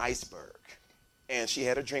 it's like an iceberg. And she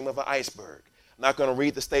had a dream of an iceberg. I'm not going to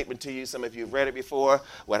read the statement to you. Some of you have read it before.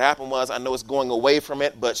 What happened was, I know it's going away from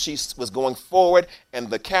it, but she was going forward, and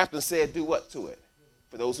the captain said, do what to it?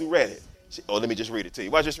 For those who read it. Let me just read it to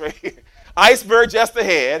you. Watch this right here. Iceberg just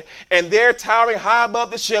ahead, and there, towering high above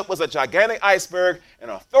the ship, was a gigantic iceberg. An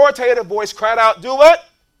authoritative voice cried out, do what?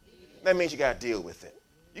 That means you got to deal with it.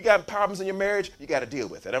 You got problems in your marriage, you got to deal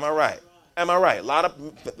with it. Am I right? Am I right?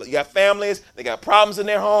 You got families, they got problems in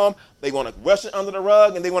their home, they want to rush it under the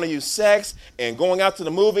rug, and they want to use sex and going out to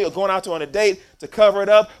the movie or going out to on a date to cover it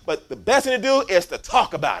up. But the best thing to do is to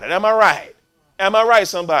talk about it. Am I right? Am I right,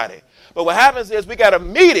 somebody? But what happens is we got to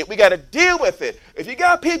meet it. We got to deal with it. If you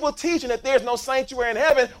got people teaching that there's no sanctuary in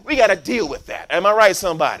heaven, we got to deal with that. Am I right,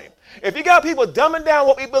 somebody? If you got people dumbing down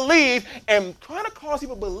what we believe and trying to cause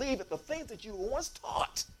people to believe that the things that you once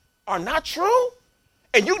taught are not true,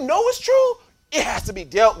 and you know it's true, it has to be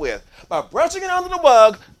dealt with. But brushing it under the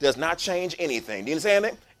rug does not change anything. Do you understand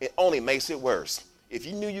it? It only makes it worse. If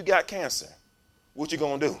you knew you got cancer, what you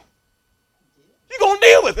going to do? You're going to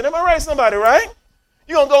deal with it. Am I right, somebody, right?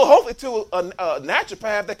 You're going to go hopefully to a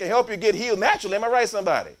naturopath that can help you get healed naturally. Am I right,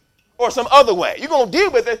 somebody? Or some other way. You're going to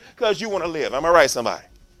deal with it because you want to live. Am I right, somebody?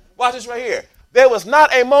 Watch this right here. There was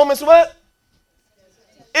not a moment's what?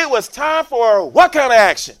 It was time for what kind of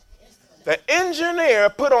action? The engineer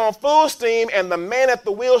put on full steam, and the man at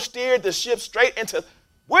the wheel steered the ship straight into,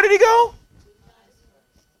 where did he go?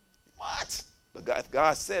 What? But God, if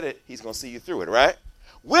God said it, he's going to see you through it, right?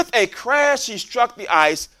 With a crash, he struck the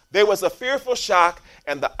ice. There was a fearful shock,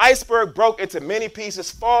 and the iceberg broke into many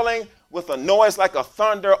pieces, falling with a noise like a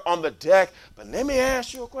thunder on the deck. But let me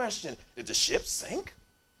ask you a question. Did the ship sink?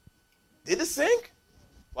 Did it sink?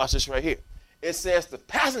 Watch this right here. It says the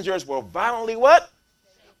passengers were violently what?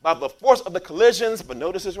 By the force of the collisions. But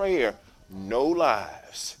notice this right here. No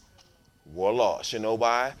lives were lost. You know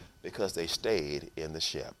why? Because they stayed in the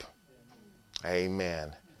ship.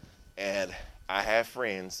 Amen. And I have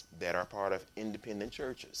friends that are part of independent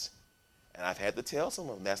churches. And I've had to tell some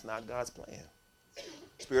of them that's not God's plan.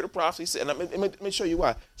 Spirit of prophecy said, and let me show you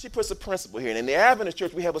why. She puts a principle here. And in the Adventist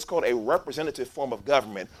church, we have what's called a representative form of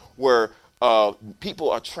government where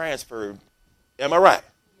people are transferred. Am I right?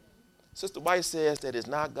 Sister White says that it's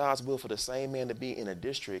not God's will for the same man to be in a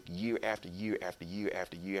district year after year after year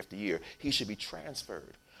after year after year. He should be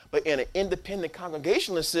transferred. But in an independent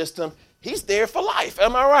congregationalist system, he's there for life.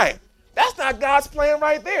 Am I right? That's not God's plan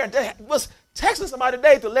right there. I was texting somebody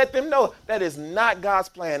today to let them know that is not God's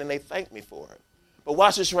plan, and they thanked me for it. But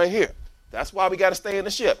watch this right here. That's why we got to stay in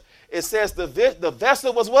the ship. It says the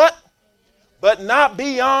vessel was what? But not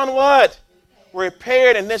beyond what?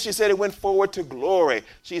 Repaired. And then she said it went forward to glory.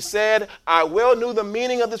 She said, I well knew the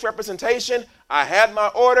meaning of this representation. I had my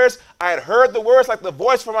orders. I had heard the words like the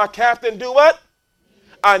voice from our captain. Do what?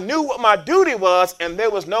 I knew what my duty was, and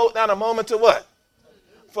there was not a moment to what?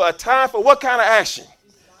 For a time for what kind of action?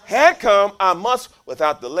 Had come, I must,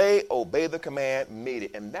 without delay, obey the command, meet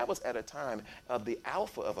it. And that was at a time of the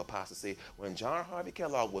alpha of apostasy when John Harvey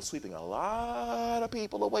Kellogg was sweeping a lot of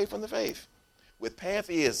people away from the faith with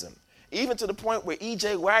pantheism, even to the point where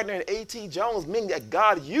E.J. Wagner and A.T. Jones, meaning that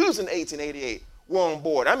God used in 1888, were on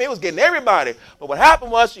board. I mean, it was getting everybody. But what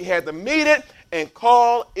happened was she had to meet it and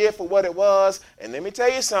call it for what it was. And let me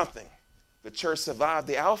tell you something. The church survived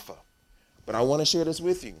the alpha. But I want to share this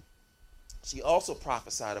with you. She also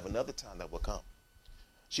prophesied of another time that will come.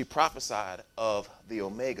 She prophesied of the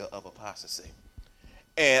omega of apostasy.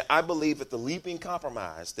 And I believe that the leaping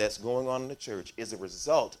compromise that's going on in the church is a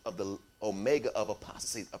result of the omega of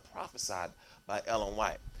apostasy prophesied by Ellen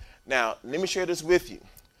White. Now, let me share this with you.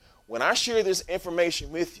 When I share this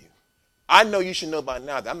information with you, I know you should know by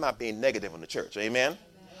now that I'm not being negative on the church. Amen?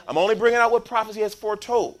 I'm only bringing out what prophecy has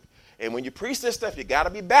foretold. And when you preach this stuff, you got to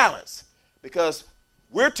be balanced. Because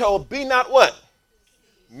we're told, be not what?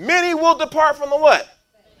 Many will depart from the what?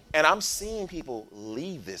 And I'm seeing people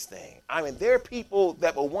leave this thing. I mean, there are people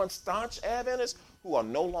that were once staunch Adventists who are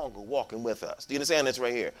no longer walking with us. Do you understand this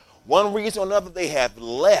right here? One reason or another, they have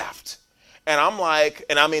left. And I'm like,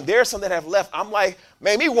 and I mean, there's some that have left. I'm like,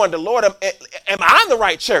 made me wonder, Lord, am I in the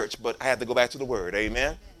right church? But I had to go back to the word.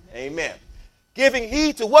 Amen. Amen. Giving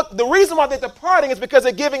heed to what? The reason why they're departing is because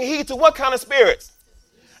they're giving heed to what kind of spirits?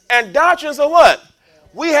 And doctrines of what?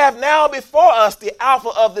 We have now before us the alpha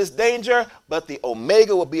of this danger, but the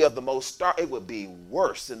omega will be of the most star. It would be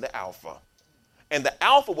worse than the alpha. And the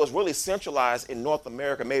alpha was really centralized in North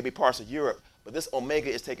America, maybe parts of Europe, but this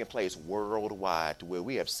omega is taking place worldwide to where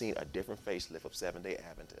we have seen a different facelift of Seventh-day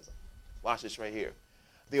Adventism. Watch this right here.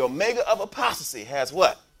 The omega of apostasy has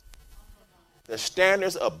what? The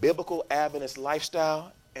standards of biblical Adventist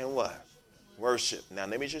lifestyle and what? Worship. Now,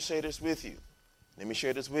 let me just share this with you. Let me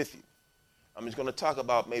share this with you. I'm just going to talk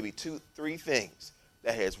about maybe 2-3 things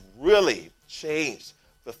that has really changed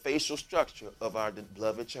the facial structure of our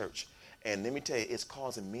beloved church. And let me tell you, it's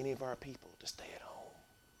causing many of our people to stay at home.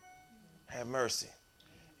 Have mercy.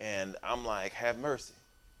 And I'm like, have mercy.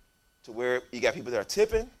 To where you got people that are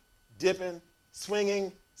tipping, dipping,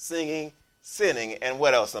 swinging, singing, sinning, and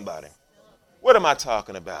what else, somebody? What am I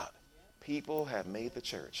talking about? People have made the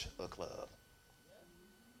church a club.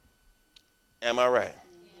 Am I right?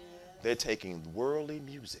 They're taking worldly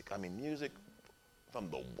music. I mean, music from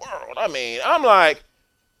the world. I mean, I'm like,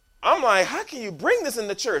 how can you bring this in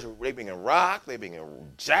the church? They bringing rock, they bringing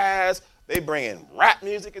jazz, they bringing rap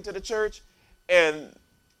music into the church. And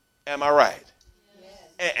am I right?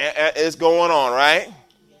 Yes. And it's going on, right?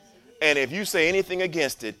 Yes. And if you say anything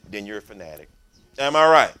against it, then you're a fanatic. Am I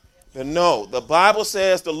right? But no, the Bible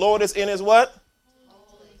says the Lord is in his what?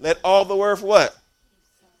 Holy. Let all the earth what?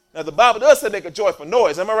 Now, the Bible does say make a joyful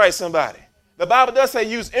noise. Am I right, somebody? The Bible does say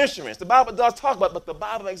use instruments. The Bible does talk about it, but the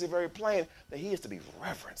Bible makes it very plain that he is to be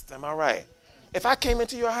reverenced. Am I right? If I came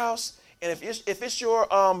into your house, and if it's your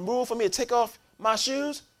rule for me to take off my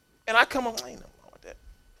shoes, and I come on, I ain't nothing wrong with that,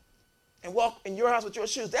 and walk in your house with your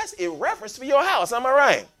shoes, that's irreverence for your house. Am I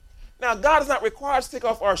right? Now, God is not required us to take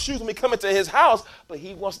off our shoes when we come into his house, but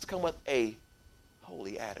he wants to come with a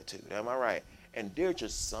holy attitude. Am I right? And there are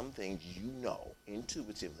just some things you know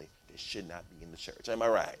intuitively that should not be in the church. Am I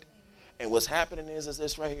right? And what's happening is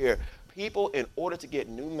this right here. People, in order to get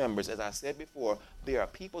new members, as I said before, there are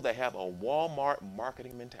people that have a Walmart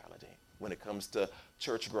marketing mentality when it comes to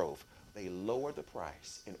church growth. They lower the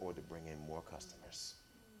price in order to bring in more customers.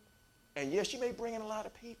 And yes, you may bring in a lot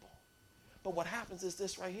of people. But what happens is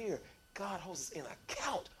this right here. God holds us in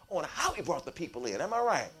account on how he brought the people in. Am I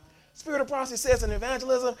right? Spirit of prophecy says in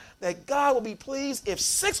evangelism that God will be pleased if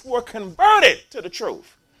 6 were converted to the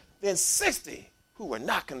truth, then 60 who were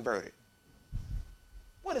not converted.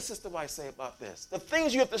 What does Sister White say about this? The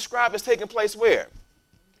things you have described as taking place where?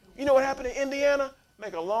 You know what happened in Indiana?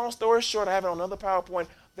 Make a long story short, I have it on another PowerPoint.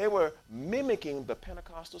 They were mimicking the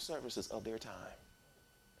Pentecostal services of their time.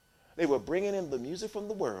 They were bringing in the music from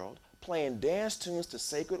the world, playing dance tunes to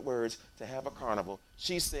sacred words to have a carnival.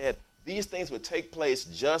 She said these things would take place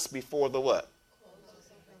just before the what?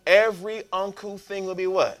 Every uncouth thing will be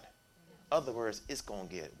what? In other words, it's going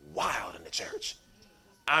to get wild in the church.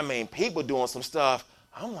 I mean, people doing some stuff.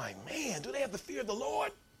 I'm like, man, do they have the fear of the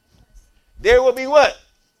Lord? There will be what?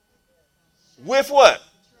 With what?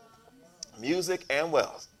 Music and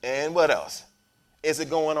wealth. And what else is it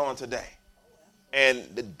going on today?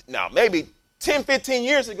 And now, maybe 10, 15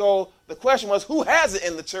 years ago, the question was, who has it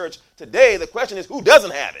in the church? Today, the question is, who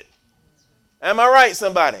doesn't have it? Am I right,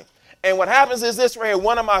 somebody? And what happens is this right here.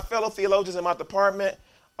 One of my fellow theologians in my department,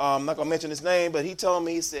 I'm not going to mention his name, but he told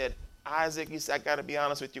me, he said, Isaac, he said, I got to be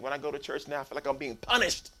honest with you. When I go to church now, I feel like I'm being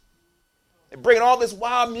punished. They're bringing all this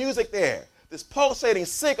wild music there, this pulsating,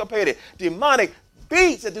 syncopated, demonic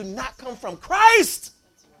beats that do not come from Christ.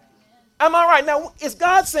 Am I right? Now, is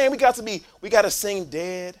God saying we got to sing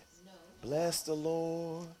dead? No. Bless the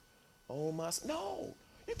Lord, oh my soul. No,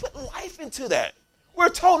 you put life into that. We're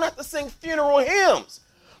told not to sing funeral hymns.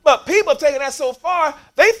 But people have taken that so far,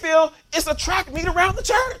 they feel it's a track meet around the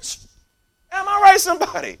church. Am I right,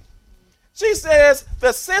 somebody? She says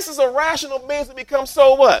the senses of rational beings have become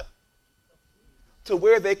so what? To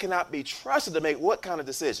where they cannot be trusted to make what kind of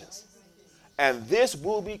decisions? And this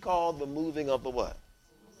will be called the moving of the what?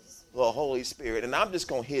 The Holy Spirit. And I'm just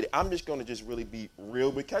going to hit it. I'm just going to just really be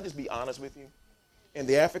real. But can I just be honest with you? In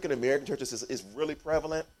the African American churches, it's really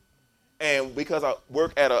prevalent. And because I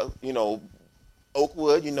work at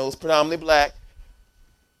Oakwood, it's predominantly black.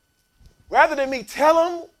 Rather than me tell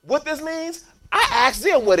them what this means, I ask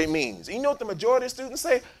them what it means. And you know what the majority of students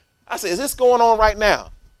say? I say, is this going on right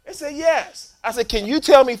now? They say, yes. I said, can you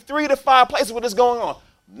tell me 3 to 5 places where this is going on?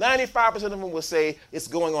 95% of them will say it's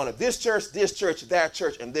going on at this church, that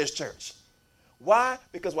church, and this church. Why?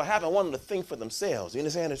 Because what happened, I want them to think for themselves. You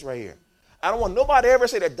understand this right here? I don't want nobody to ever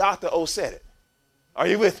say that Dr. O said it. Are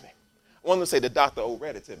you with me? I want them to say that Dr. O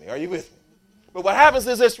read it to me. Are you with me? But what happens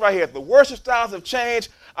is this right here. The worship styles have changed.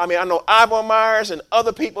 I mean, I know Ivor Myers and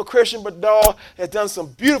other people, Christian Badal, has done some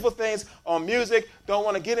beautiful things on music. Don't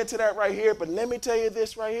want to get into that right here. But let me tell you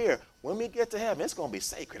this right here. When we get to heaven, it's going to be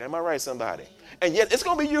sacred. Am I right, somebody? And yet it's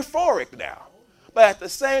going to be euphoric now. But at the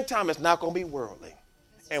same time, it's not going to be worldly.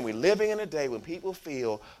 And we're living in a day when people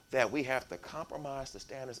feel that we have to compromise the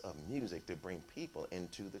standards of music to bring people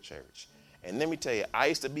into the church. And let me tell you, I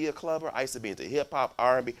used to be a clubber. I used to be into hip-hop,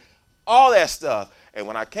 R&B, all that stuff. And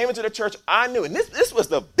when I came into the church, I knew, and this was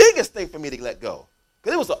the biggest thing for me to let go.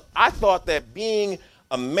 Because I thought that being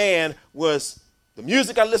a man was the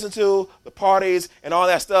music I listened to, the parties, and all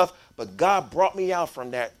that stuff. But God brought me out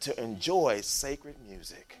from that to enjoy sacred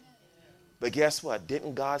music. But guess what?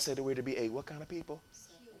 Didn't God say that we're to be what kind of people?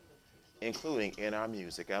 Including in our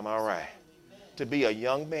music. Am I right? To be a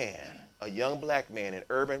young man, a young black man in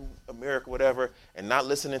urban America, whatever, and not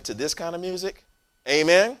listening to this kind of music.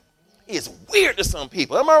 Amen? It's weird to some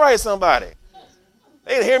people. Am I right, somebody?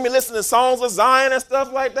 They hear me listen to songs of Zion and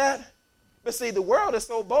stuff like that. But see, the world is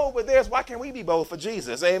so bold with theirs. Why can't we be bold for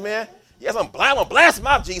Jesus? Amen? Yes, I'm gonna blast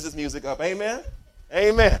my Jesus music up. Amen?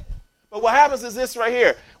 Amen. But what happens is this right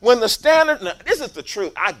here. When the standard, now, this is the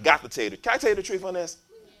truth. I got to tell you. Can I tell you the truth on this?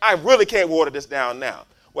 I really can't water this down now.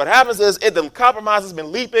 What happens is the compromise has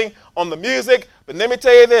been leaping on the music. But let me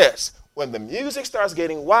tell you this. When the music starts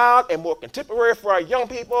getting wild and more contemporary for our young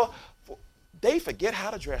people, they forget how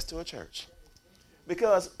to dress to a church.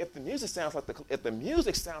 Because if the music sounds like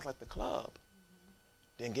the club,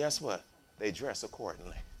 then guess what? They dress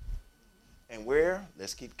accordingly. And where?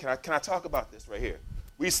 Can I talk about this right here?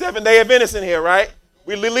 We Seventh-day Adventists in here, right?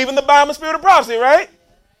 We leaving the Bible spirit of prophecy, right?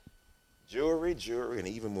 Jewelry, and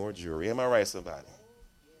even more jewelry. Am I right, somebody?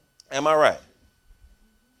 Am I right?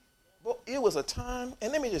 Well, it was a time,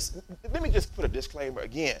 and let me just put a disclaimer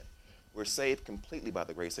again. We're saved completely by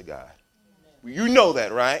the grace of God. You know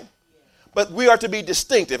that, right? But we are to be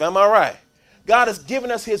distinctive. Am I right? God has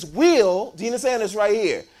given us his will, do you understand this right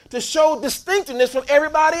here, to show distinctiveness from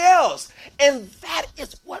everybody else. And that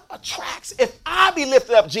is what attracts. If I be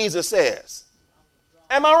lifted up, Jesus says.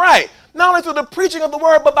 Am I right? Not only through the preaching of the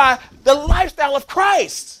word, but by the lifestyle of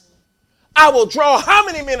Christ. I will draw how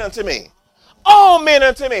many men unto me? All men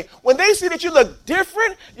unto me. When they see that you look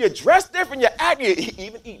different, you dress different, you act, you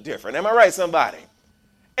even eat different. Am I right, somebody?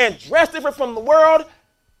 And dress different from the world,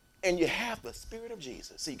 and you have the Spirit of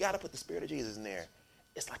Jesus. So you got to put the Spirit of Jesus in there.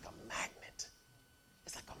 It's like a magnet.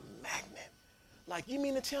 It's like a magnet. Like, you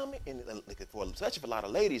mean to tell me, and especially for a lot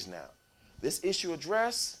of ladies now, this issue of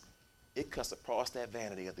dress, it cuts across that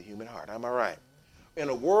vanity of the human heart. Am I right? In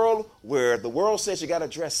a world where the world says you got to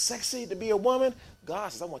dress sexy to be a woman,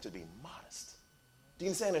 God says, I want you to be modest. Do you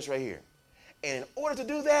understand this right here? And in order to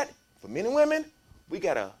do that, for men and women, we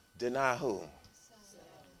got to deny who?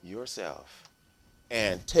 Yourself.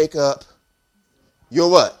 And take up your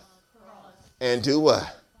what? And do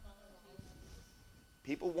what?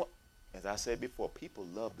 People want, as I said before, people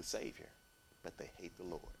love the Savior, but they hate the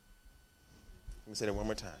Lord. Let me say that one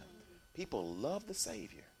more time. People love the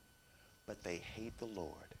Savior, but they hate the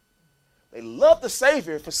Lord. They love the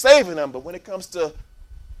Savior for saving them, but when it comes to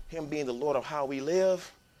him being the Lord of how we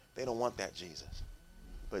live, they don't want that Jesus.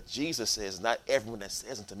 But Jesus says, not everyone that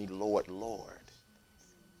says unto me, Lord, Lord,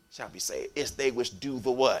 shall be saved. It's they which do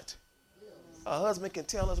the what? A husband can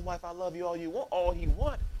tell his wife, I love you all he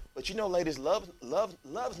want. But you know, ladies, love's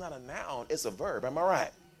not a noun, it's a verb. Am I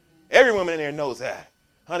right? Every woman in there knows that.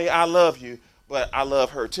 Honey, I love you, but I love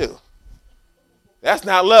her too. That's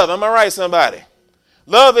not love. Am I right, somebody?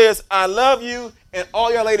 Love is, I love you, and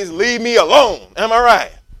all your ladies leave me alone. Am I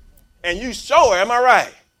right? And you show her. Am I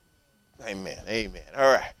right? Amen. Amen.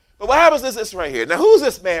 All right. But what happens is this right here. Now, who's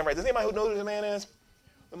this man right? Does anybody who know who this man is?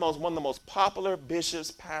 One of the most popular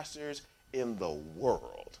bishops, pastors in the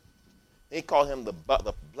world. They call him the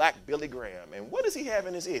Black Billy Graham. And what does he have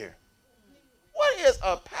in his ear? What is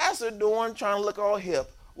a pastor doing trying to look all hip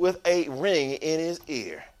with a ring in his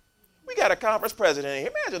ear? We got a conference president in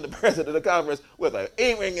here. Imagine the president of the conference with an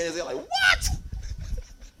ring in his ear. Like, what?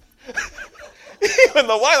 Even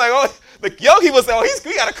the white, like, oh, the young people say, oh,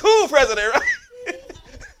 we got a cool president, right?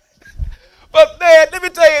 But man, let me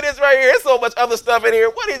tell you this right here. There's so much other stuff in here.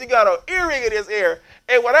 What is he got an earring in his ear?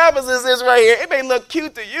 And what happens is this right here. It may look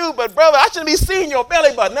cute to you, but brother, I shouldn't be seeing your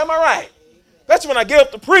belly button. Am I right? That's when I get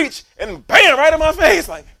up to preach and bam, right in my face.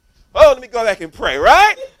 Like, oh, let me go back and pray,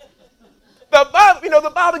 right?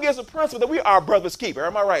 The Bible gives a principle that we are our brother's keeper.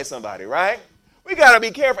 Am I right, somebody, right? We got to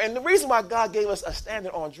be careful. And the reason why God gave us a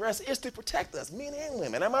standard on dress is to protect us, men and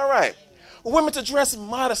women. Am I right? Women to dress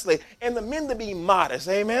modestly and the men to be modest.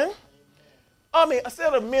 Amen? I mean,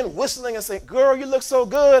 instead of men whistling and saying, girl, you look so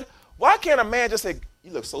good, why can't a man just say,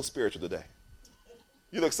 you look so spiritual today?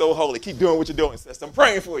 You look so holy. Keep doing what you're doing, sister. I'm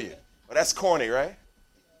praying for you. Well, that's corny, right?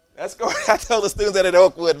 That's corny. I tell the students at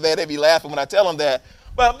Oakwood, man, they be laughing when I tell them that.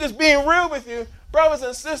 But I'm just being real with you. Brothers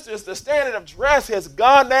and sisters, the standard of dress has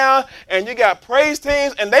gone down, and you got praise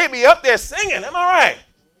teams, and they be up there singing. Am I right?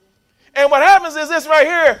 And what happens is this right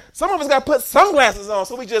here. Some of us got to put sunglasses on,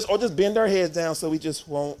 so we just bend our heads down so we just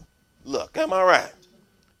won't look. Am I right?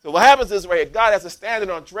 So what happens is, right, God has a standard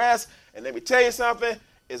on dress, and let me tell you something,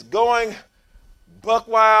 it's going buck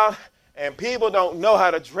wild, and people don't know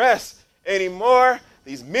how to dress anymore.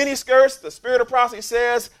 These mini skirts, the spirit of prophecy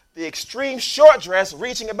says, the extreme short dress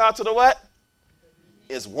reaching about to the what?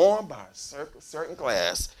 Is worn by a certain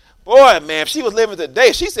class. Boy, man, if she was living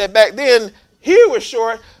today, she said back then he was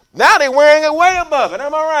short. Now they're wearing it way above it.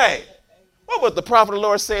 Am I right? What would the prophet of the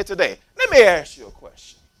Lord say today? Let me ask you a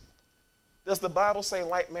question. Does the Bible say in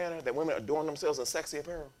like manner that women adorn themselves in sexy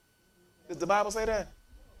apparel? Does the Bible say that?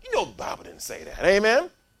 You know the Bible didn't say that. Amen?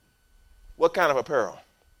 What kind of apparel?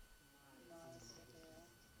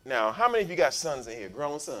 Now, how many of you got sons in here,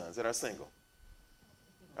 grown sons that are single?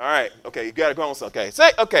 All right, okay, you got a grown son. Okay,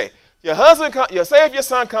 say your husband, say if your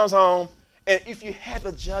son comes home, and if you had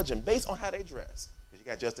to judge them based on how they dress, because you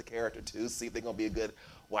got to judge the character too, see if they're going to be a good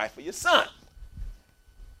wife for your son.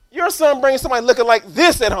 Your son brings somebody looking like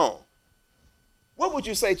this at home. What would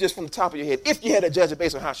you say just from the top of your head if you had to judge it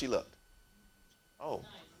based on how she looked? Oh,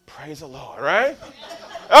 praise the Lord, right?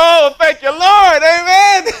 Oh, thank you, Lord,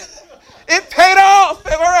 amen. It paid off,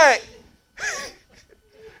 all right.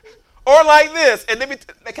 Or like this, and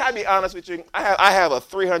can I be honest with you? I have a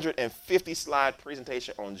 350 slide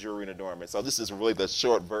presentation on jewelry and adornment, so this is really the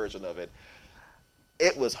short version of it.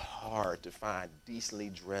 It was hard to find decently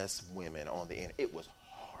dressed women on the internet. It was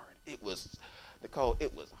hard. It was, Nicole,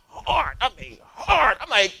 it was hard. I mean, hard. I'm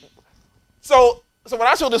like, so when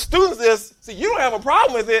I show the students this, see, you don't have a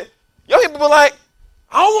problem with it. Your people were like,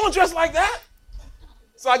 I don't want to dress like that.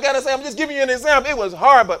 So I got to say, I'm just giving you an example. It was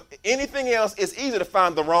hard, but anything else, it's easy to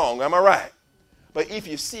find the wrong. Am I right? But if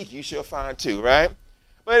you seek, you shall find too, right?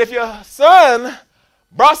 But if your son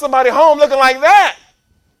brought somebody home looking like that,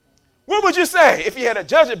 what would you say if you had to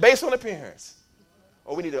judge it based on appearance?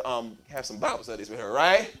 Oh, we need to have some Bible studies with her,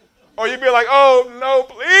 right? Or you'd be like, oh, no,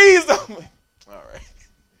 please don't. All right.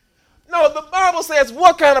 No, the Bible says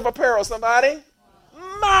what kind of apparel, somebody?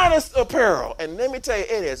 Modest apparel. And let me tell you,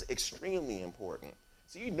 it is extremely important.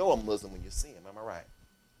 So you know a Muslim when you see him, am I right?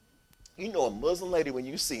 You know a Muslim lady when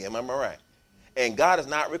you see him, am I right? And God is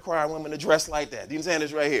not requiring women to dress like that. Do you understand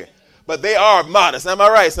this right here? But they are modest, am I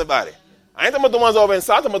right, somebody? I ain't talking about the ones over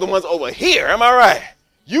inside, I'm talking about the ones over here, am I right?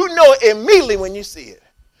 You know immediately when you see it.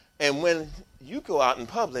 And when you go out in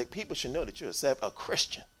public, people should know that you're a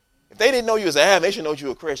Christian. If they didn't know you as an Adam, they should know you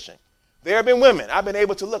were a Christian. There have been women, I've been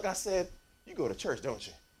able to look, I said, you go to church, don't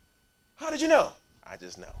you? How did you know? I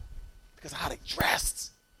just know. Because of how they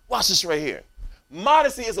dressed. Watch this right here.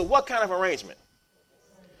 Modesty is a what kind of arrangement?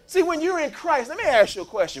 See, when you're in Christ, let me ask you a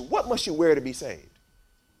question. What must you wear to be saved?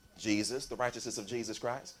 Jesus, the righteousness of Jesus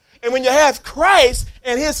Christ. And when you have Christ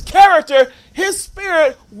and his character, his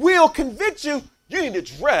spirit will convict you. You need to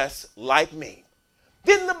dress like me.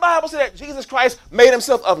 Didn't the Bible say that Jesus Christ made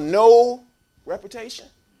himself of no reputation?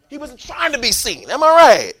 He wasn't trying to be seen. Am I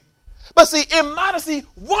right? But see, immodesty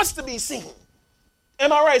wants to be seen.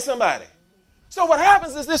 Am I right, somebody? So what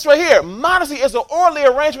happens is this right here. Modesty is an orderly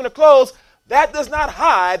arrangement of clothes that does not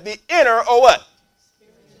hide the inner or what?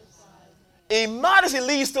 Immodesty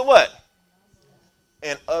leads to what?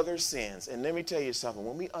 And other sins. And let me tell you something.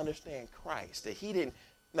 When we understand Christ, that he didn't,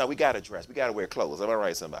 no, we got to dress. We got to wear clothes. Am I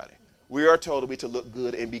right, somebody? We are told that we to look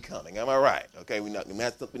good and becoming. Am I right? Okay, we're not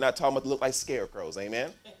talking about to look like scarecrows.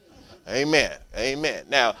 Amen? Amen. Amen.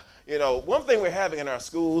 Now, you know, one thing we're having in our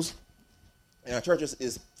schools, in our churches,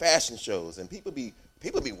 is fashion shows, and people be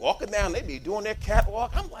walking down, they be doing their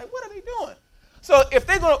catwalk. I'm like, what are they doing? So if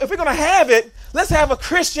we're gonna have it, let's have a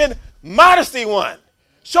Christian modesty one,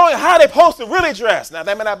 showing how they're supposed to really dress. Now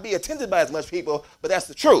that may not be attended by as much people, but that's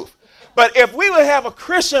the truth. But if we would have a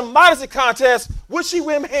Christian modesty contest, would she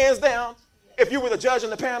win hands down? If you were the judge in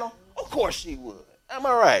the panel, of course she would. Am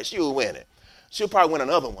I right? She would win it. She'll probably win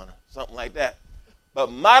another one, something like that.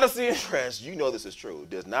 But modesty and dress, you know this is true,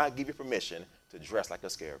 does not give you permission to dress like a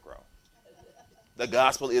scarecrow. The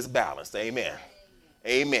gospel is balanced. Amen.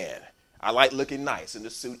 Amen. I like looking nice in the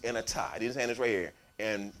suit and a tie. You understand this right here?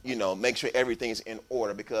 And, you know, make sure everything's in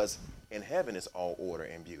order, because in heaven it's all order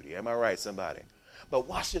and beauty. Am I right, somebody? But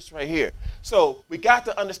watch this right here. So we got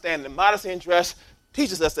to understand that modesty and dress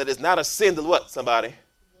teaches us that it's not a sin to what, somebody?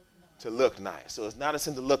 To look nice. So it's not a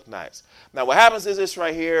sin to look nice. Now what happens is this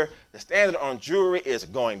right here, the standard on jewelry is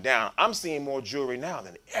going down. I'm seeing more jewelry now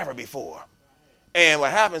than ever before. And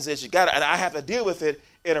what happens is and I have to deal with it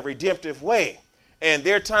in a redemptive way. And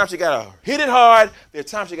there are times you got to hit it hard. There are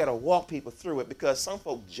times you got to walk people through it, because some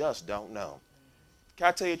folk just don't know. Can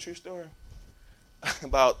I tell you a true story?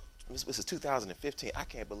 This is 2015. I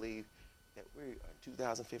can't believe that we're in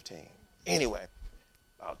 2015. Anyway,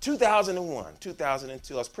 about 2001,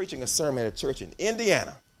 2002, I was preaching a sermon at a church in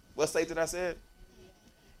Indiana. What state did I say it?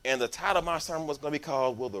 And the title of my sermon was going to be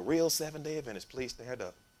called, Will the Real Seventh-day Adventist Please Stand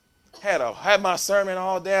Up? Had my sermon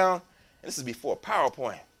all down, and this is before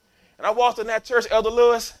PowerPoint. And I walked in that church, Elder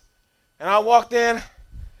Lewis, and I walked in.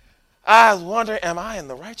 I was wondering, am I in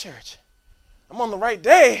the right church? I'm on the right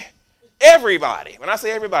day. Everybody, when I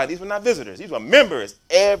say everybody, these were not visitors. These were members.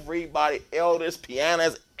 Everybody, elders,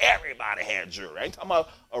 pianists, everybody had jewelry. I ain't talking about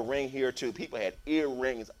a ring here or two. People had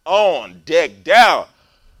earrings on, decked down.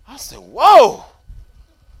 I said, whoa.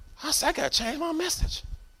 I said, I got to change my message.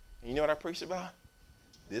 And you know what I preached about?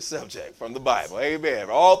 This subject from the Bible. Amen.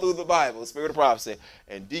 All through the Bible, Spirit of Prophecy.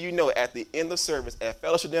 And do you know, at the end of service, at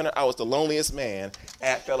fellowship dinner, I was the loneliest man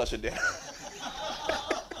at fellowship dinner.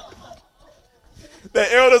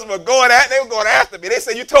 The elders were going after me. They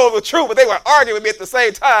said, you told the truth, but they were arguing with me at the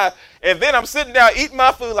same time. And then I'm sitting down eating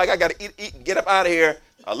my food like I got to eat and get up out of here.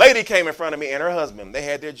 A lady came in front of me and her husband. They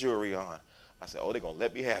had their jewelry on. I said, oh, they're going to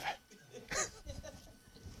let me have it.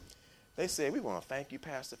 They said, we want to thank you,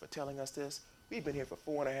 Pastor, for telling us this. We've been here for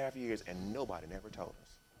 4.5 years and nobody never told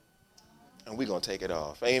us. And we're going to take it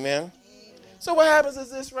off. Amen. So what happens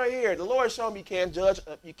is this right here. The Lord showed me you can't judge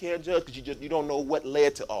because you don't know what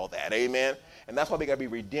led to all that. Amen. And that's why we got to be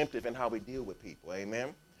redemptive in how we deal with people.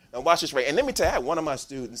 Amen. Now watch this right. And let me tell you, I had one of my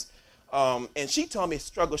students, and she told me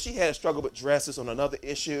she had a struggle with dresses on another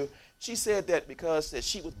issue. She said that because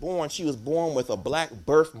she was born with a black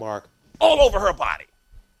birthmark all over her body.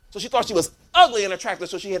 So she thought she was ugly and attractive,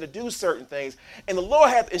 so she had to do certain things. And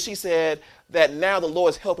she said that now the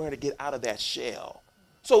Lord is helping her to get out of that shell.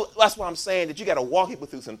 So that's why I'm saying that you got to walk people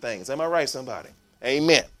through some things. Am I right, somebody?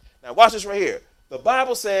 Amen. Now watch this right here. The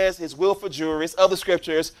Bible says his will for jewelry, other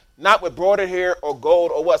scriptures, not with broidered hair or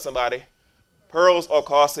gold or what, somebody? Pearls or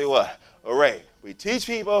costly what? Array. We teach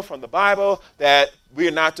people from the Bible that we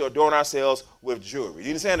are not to adorn ourselves with jewelry. You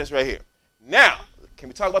understand this right here? Now, can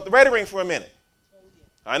we talk about the wedding ring for a minute?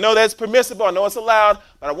 I know that's permissible. I know it's allowed,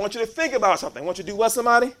 but I want you to think about something. I want you to do what,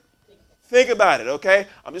 somebody? Think about it, okay?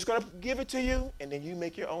 I'm just going to give it to you, and then you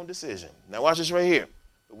make your own decision. Now watch this right here.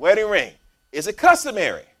 The wedding ring. Is it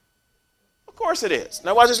customary? Of course it is.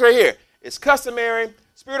 Now watch this right here. It's customary.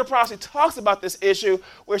 Spirit of Prophecy talks about this issue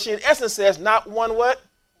where she in essence says not one what?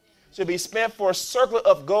 Should be spent for a circlet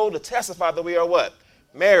of gold to testify that we are what?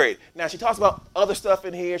 Married. Now she talks about other stuff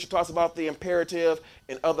in here. She talks about the imperative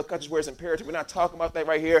in other countries where it's imperative. We're not talking about that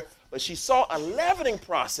right here. But she saw a leavening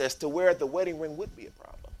process to where the wedding ring would be a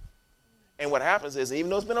problem. And what happens is, even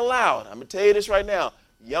though it's been allowed, I'm going to tell you this right now,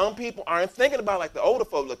 young people aren't thinking about like the older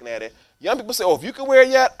folk looking at it. Young people say, oh, if you can wear it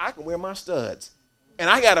yet, I can wear my studs. And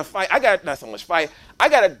I got to fight. I got not so much fight. I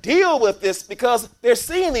got to deal with this because they're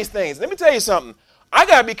seeing these things. Let me tell you something. I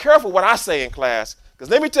got to be careful what I say in class. Because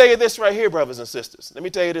let me tell you this right here, brothers and sisters. Let me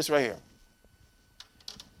tell you this right here.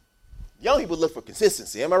 Young people look for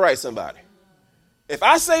consistency. Am I right, somebody? If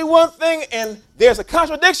I say one thing and there's a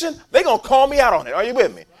contradiction, they're going to call me out on it. Are you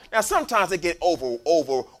with me? Now, sometimes they get I'm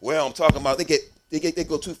talking about, they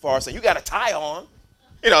go too far, saying, you got a tie on.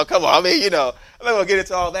 Come on. I'm not going to get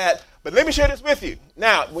into all that. But let me share this with you.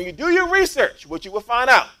 Now, when you do your research, what you will find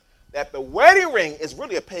out, that the wedding ring is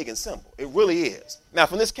really a pagan symbol. It really is. Now,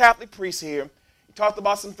 from this Catholic priest here, he talked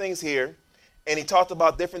about some things here, and he talked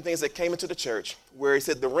about different things that came into the church, where he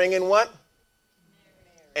said the ring and what?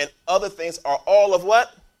 And other things are all of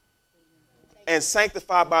what? And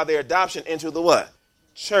sanctified by their adoption into the what?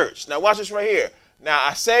 Church. Now watch this right here. Now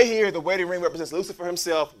I say here the wedding ring represents Lucifer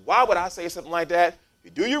himself. Why would I say something like that?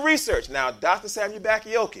 You do your research. Now Dr. Samuel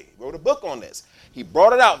Bakayoko wrote a book on this. He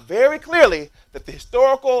brought it out very clearly that the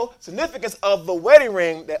historical significance of the wedding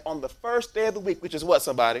ring, that on the first day of the week, which is what,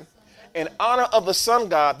 somebody? In honor of the sun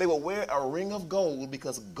god, they would wear a ring of gold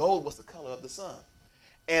because gold was the color of the sun.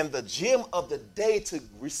 And the gem of the day to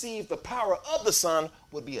receive the power of the sun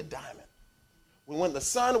would be a diamond. When the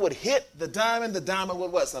sun would hit the diamond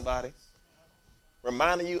would what, somebody?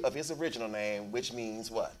 Reminding you of his original name, which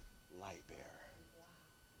means what? Light bearer.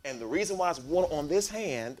 And the reason why it's worn on this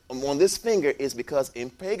hand, on this finger, is because in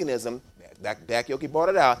paganism, Bakayoko brought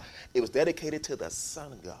it out, it was dedicated to the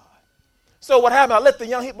sun god. So what happened? I let the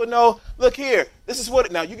young people know, look here, this is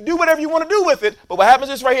what, now you can do whatever you want to do with it, but what happens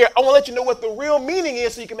is right here, I want to let you know what the real meaning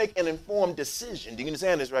is so you can make an informed decision. Do you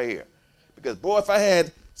understand this right here? Because boy, if I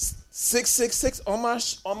had 666 on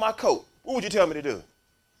my coat, what would you tell me to do?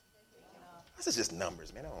 This is just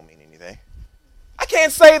numbers, man. That don't mean anything. I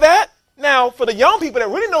can't say that. Now, for the young people that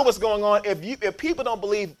really know what's going on, if people don't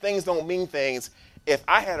believe things don't mean things, if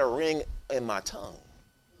I had a ring in my tongue,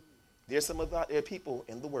 there are people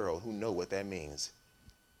in the world who know what that means.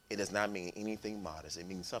 It does not mean anything modest. It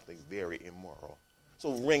means something very immoral.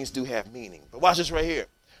 So rings do have meaning. But watch this right here.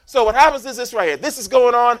 So what happens is this right here. This is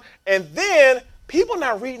going on, and then people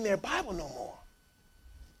not reading their Bible no more.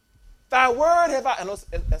 Thy word have I,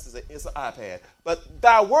 it's an iPad, but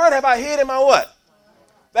thy word have I hid in my what?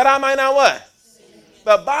 That I might not what?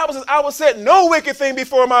 The Bible says, I will set no wicked thing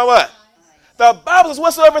before my what? The Bible says,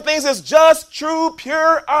 whatsoever things is just, true,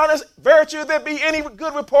 pure, honest, virtue, if there be any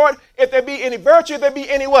good report, if there be any virtue, if there be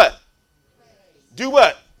any what? Do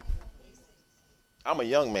what? I'm a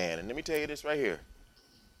young man, and let me tell you this right here.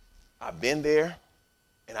 I've been there,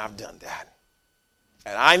 and I've done that.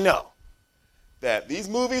 And I know that these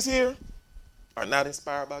movies here are not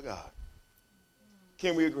inspired by God.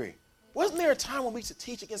 Can we agree? Wasn't there a time when we used to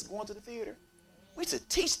teach against going to the theater? We used to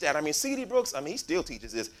teach that. I mean, C.D. Brooks, he still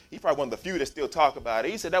teaches this. He's probably one of the few that still talk about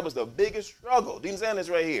it. He said that was the biggest struggle. Do you understand this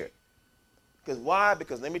right here? Because why?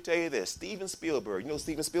 Because let me tell you this. Steven Spielberg, you know who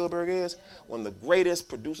Steven Spielberg is? One of the greatest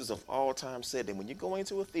producers of all time said that when you go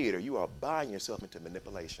into a theater, you are buying yourself into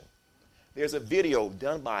manipulation. There's a video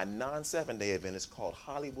done by a non-7-day Adventist called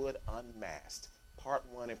Hollywood Unmasked. Part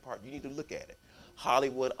 1 and Part 2. You need to look at it.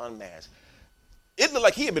 Hollywood Unmasked. It looked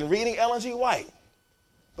like he had been reading Ellen G. White.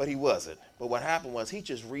 But he wasn't. But what happened was he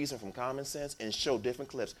just reasoned from common sense and showed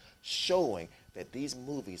different clips showing that these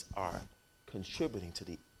movies are contributing to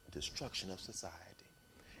the destruction of society.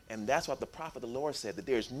 And that's what the prophet of the Lord said, that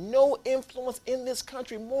there's no influence in this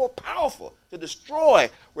country more powerful to destroy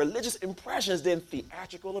religious impressions than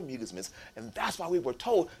theatrical amusements. And that's why we were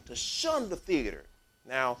told to shun the theater.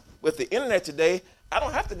 Now, with the internet today, I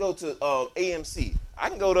don't have to go to AMC. I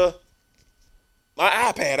can go to my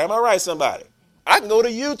iPad. Am I right, somebody? I can go to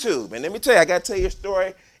YouTube, and let me tell you, I got to tell you a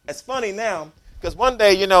story. It's funny now, because one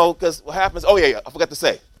day, because what happens, I forgot to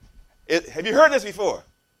say. Have you heard this before?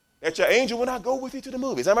 That your angel will not go with you to the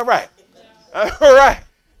movies. Am I right? Yeah. All right.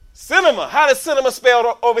 Cinema. How does cinema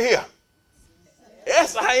spelled over here?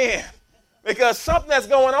 S-I-N. Because something that's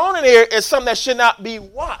going on in here is something that should not be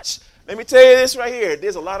watched. Let me tell you this right here.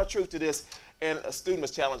 There's a lot of truth to this. And a student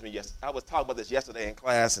was challenging me yesterday. I was talking about this yesterday in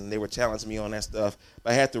class, and they were challenging me on that stuff.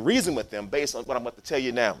 But I had to reason with them based on what I'm about to tell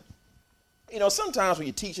you now. Sometimes when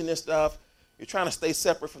you're teaching this stuff, you're trying to stay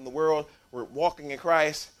separate from the world. We're walking in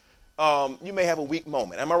Christ. You may have a weak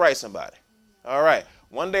moment. Am I right, somebody? All right.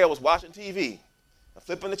 One day I was watching TV. I'm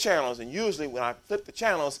flipping the channels, and usually when I flip the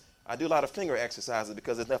channels, I do a lot of finger exercises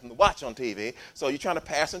because there's nothing to watch on TV. So you're trying to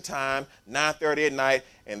pass some time, 9:30 at night,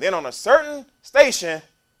 and then on a certain station,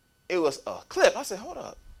 it was a clip. I said, hold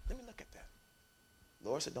up. Let me look at that.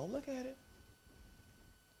 Lord said, don't look at it.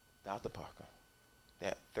 Dr. Parker,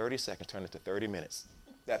 that 30 seconds turned into 30 minutes.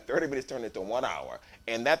 That 30 minutes turned into 1 hour.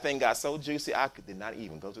 And that thing got so juicy, I did not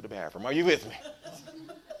even go to the bathroom. Are you with me?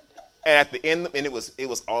 And at the end, and it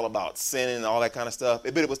was all about sin and all that kind of stuff.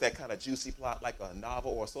 But it was that kind of juicy plot like a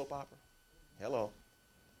novel or a soap opera. Hello.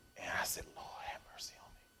 And I said, Lord, have mercy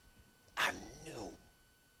on me. I knew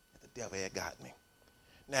that the devil had got me.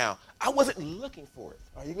 Now, I wasn't looking for it.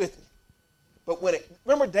 Are you with me? But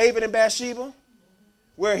remember David and Bathsheba?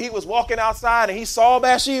 Where he was walking outside and he saw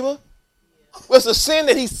Bathsheba? Was the sin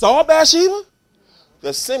that he saw Bathsheba?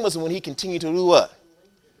 The sin was when he continued to do what?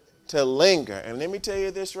 To linger. And let me tell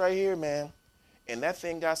you this right here, man. And that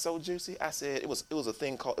thing got so juicy, I said, it was a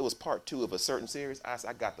thing called, it was part 2 of a certain series. I said,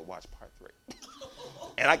 I got to watch part 3.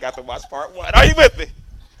 And I got to watch part 1. Are you with me?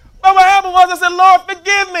 But what happened was I said, Lord,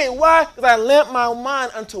 forgive me. Why? Because I lent my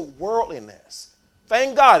mind unto worldliness.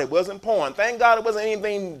 Thank God it wasn't porn. Thank God it wasn't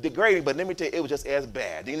anything degrading. But let me tell you, it was just as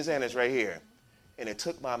bad. Do you understand this right here? And it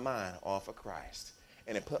took my mind off of Christ.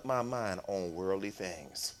 And it put my mind on worldly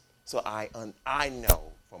things. So I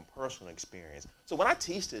know from personal experience. So when I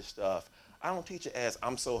teach this stuff, I don't teach it as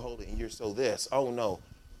I'm so holy and you're so this. Oh, no.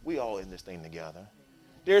 We all in this thing together.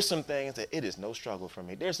 There's some things that it is no struggle for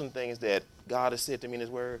me. There's some things that God has said to me in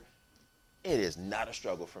his word. It is not a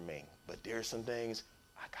struggle for me. But there's some things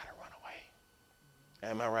I got to run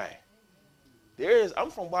away. Am I right? I'm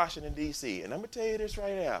from Washington, D.C., and I'm going to tell you this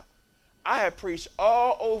right now. I have preached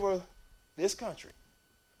all over this country.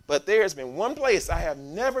 But there has been one place I have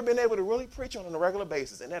never been able to really preach on a regular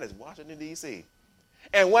basis, and that is Washington, D.C.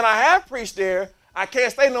 And when I have preached there, I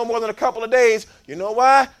can't stay no more than a couple of days. You know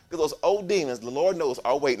why? Because those old demons, the Lord knows,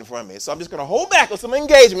 are waiting for me. So I'm just going to hold back on some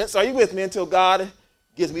engagements. Are you with me? Until God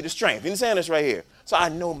gives me the strength. You understand this right here? So I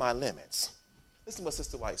know my limits. Listen to what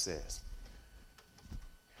Sister White says.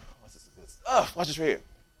 Watch this right here.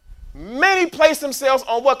 Many place themselves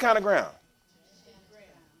on what kind of ground?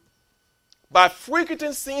 By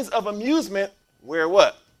frequenting scenes of amusement where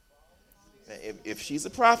what? If she's a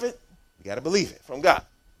prophet, you got to believe it from God.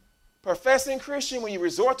 Professing Christian, when you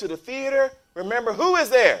resort to the theater, remember who is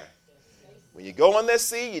there? When you go on that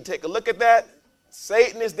seat, you take a look at that.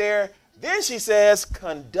 Satan is there. Then she says,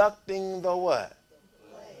 conducting the what?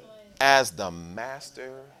 As the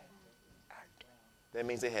master actor. That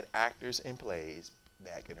means they had actors in plays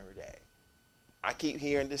back in her day. I keep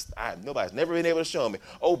hearing this. Nobody's never been able to show me.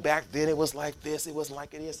 Oh, back then it was like this. It wasn't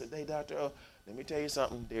like it is today, Dr. O. Let me tell you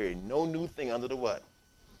something. There is no new thing under the what?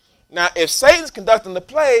 Now, if Satan's conducting the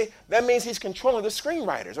play, that means he's controlling the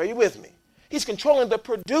screenwriters. Are you with me? He's controlling the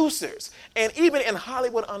producers. And even in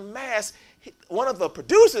Hollywood Unmasked, one of the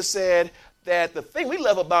producers said that the thing we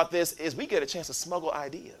love about this is we get a chance to smuggle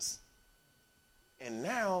ideas. And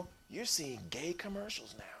now you're seeing gay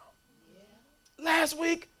commercials now. Yeah. Last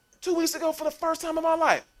week, 2 weeks ago, for the first time in my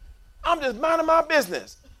life, I'm just minding my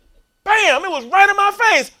business. Bam! It was right in my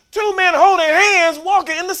face. 2 men holding hands,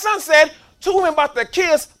 walking in the sunset. 2 women about to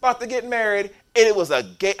kiss, about to get married, and it was a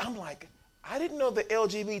gay. I'm like, I didn't know the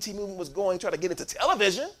LGBT movement was going to try to get into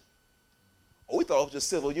television. Oh, we thought it was just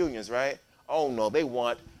civil unions, right? Oh, no, they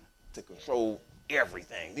want to control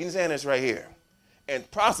everything. Do you understand this right here? And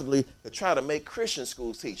possibly to try to make Christian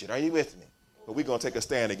schools teach it. Are you with me? But we're going to take a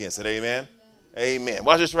stand against it. Amen? Amen.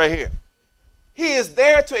 Watch this right here. He is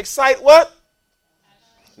there to excite what?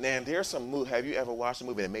 Now, there's some movie. Have you ever watched a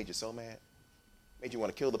movie that made you so mad? Made you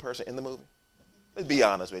want to kill the person in the movie? Let's be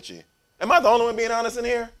honest with you. Am I the only one being honest in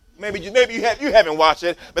here? Maybe you haven't watched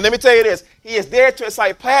it, but let me tell you this. He is there to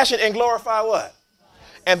excite passion and glorify what?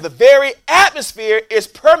 And the very atmosphere is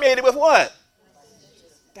permeated with what?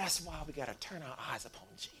 That's why we got to turn our eyes upon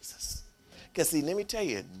Jesus. Because see, let me tell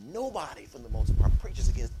you, nobody for the most part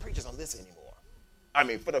preaches on this anymore.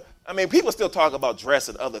 I mean, people still talk about dress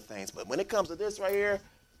and other things, but when it comes to this right here,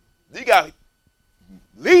 you got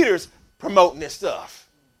leaders promoting this stuff.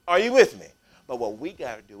 Are you with me? But what we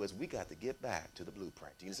got to do is we got to get back to the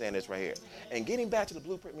blueprint. Do you understand this right here? And getting back to the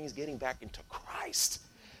blueprint means getting back into Christ.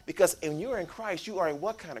 Because when you're in Christ, you are in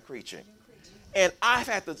what kind of creature? And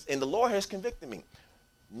and the Lord has convicted me.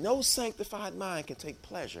 No sanctified mind can take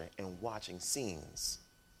pleasure in watching scenes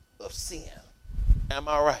of sin. Am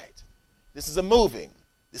I right? This is a movie.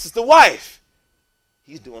 This is the wife.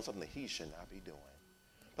 He's doing something that he should not be doing.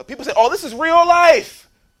 But people say, oh, this is real life.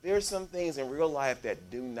 There's some things in real life that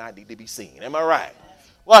do not need to be seen. Am I right?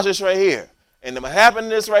 Watch this right here. And what happened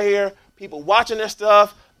this right here, people watching this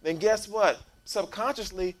stuff, then guess what?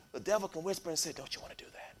 Subconsciously, the devil can whisper and say, don't you want to do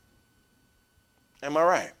that? Am I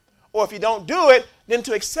right? Or if you don't do it, then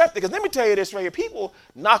to accept it. Because let me tell you this right here. People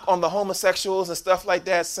knock on the homosexuals and stuff like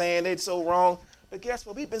that, saying they're so wrong. But guess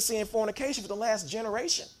what? We've been seeing fornication for the last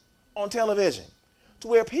generation on television, to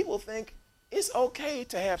where people think it's okay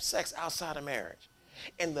to have sex outside of marriage.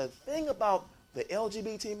 And the thing about the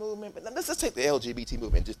LGBT movement, but let's just take the LGBT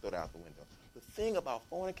movement and just throw it out the window. The thing about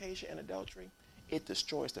fornication and adultery, it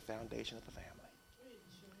destroys the foundation of the family.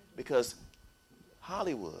 Because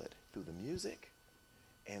Hollywood, through the music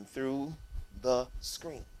and through the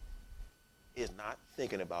screen, is not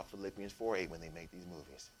thinking about Philippians 4:8 when they make these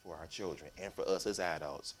movies for our children and for us as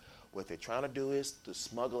adults. What they're trying to do is to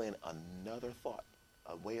smuggle in another thought,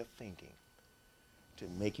 a way of thinking, to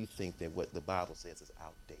make you think that what the Bible says is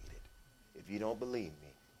outdated. If you don't believe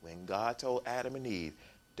me, when God told Adam and Eve,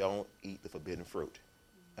 don't eat the forbidden fruit,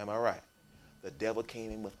 am I right? The devil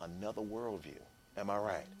came in with another worldview, am I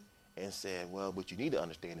right? And said, well, what you need to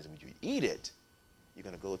understand is when you eat it, you're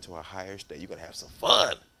going to go to a higher state. You're going to have some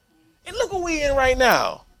fun. And look what we're in right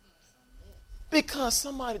now. Because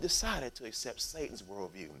somebody decided to accept Satan's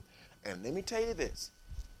worldview. And let me tell you this,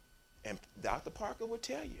 and Dr. Parker will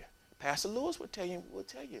tell you, Pastor Lewis will tell you,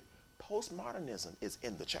 postmodernism is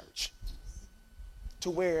in the church. To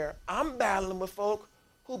where I'm battling with folk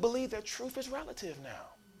who believe that truth is relative now.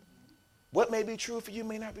 What may be true for you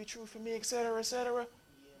may not be true for me, et cetera, et cetera.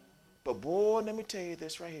 But boy, let me tell you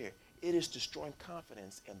this right here. It is destroying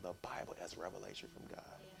confidence in the Bible as a revelation from God.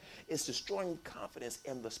 It's destroying confidence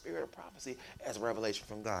in the spirit of prophecy as a revelation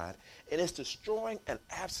from God. And it's destroying an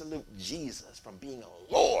absolute Jesus from being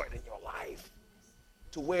a Lord in your life,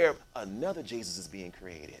 to where another Jesus is being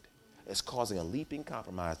created. It's causing a leaping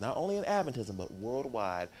compromise, not only in Adventism, but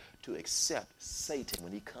worldwide, to accept Satan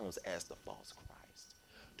when he comes as the false Christ,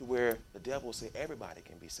 to where the devil will say everybody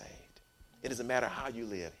can be saved. It doesn't matter how you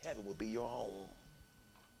live. Heaven will be your home.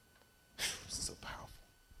 This is so powerful.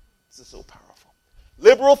 This is so powerful.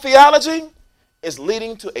 Liberal theology is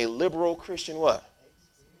leading to a liberal Christian what?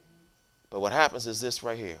 But what happens is this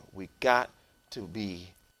right here. We got to be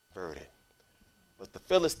converted. But the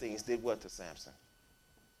Philistines did what to Samson?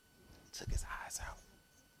 Took his eyes out.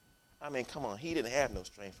 I mean, come on. He didn't have no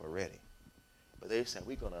strength already. But they said,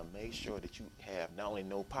 we're going to make sure that you have not only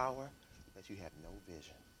no power, but you have no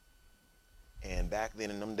vision. And back then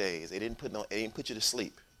in them days, they didn't put you to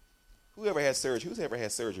sleep. Whoever had surgery? Who's ever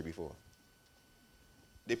had surgery before?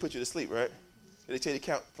 They put you to sleep, right? Did they tell you to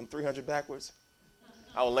count from 300 backwards?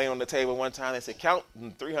 I was laying on the table one time. They said, count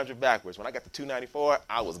from 300 backwards. When I got to 294,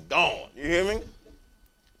 I was gone. You hear me?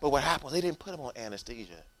 But what happened was they didn't put him on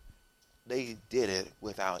anesthesia. They did it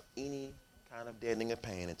without any kind of deadening of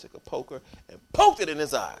pain and took a poker and poked it in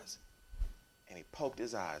his eyes. And he poked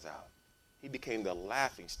his eyes out. He became the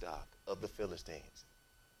laughing stock of the Philistines.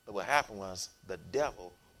 But what happened was the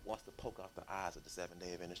devil wants to poke out the eyes of the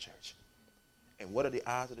Seventh-day Adventist church. And what are the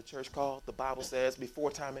eyes of the church called? The Bible says, before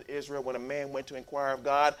time in Israel, when a man went to inquire of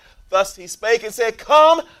God, thus he spake and said,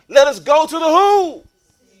 come, let us go to the who?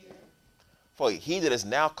 Seer. For he that is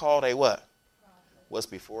now called a what? Was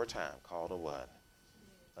before time called a what?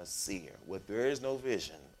 A seer. Where there is no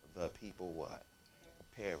vision, the people what?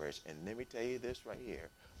 Perish. And let me tell you this right here.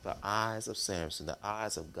 The eyes of Samson, the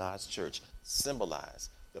eyes of God's church, symbolize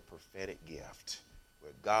the prophetic gift,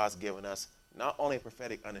 where God's given us not only a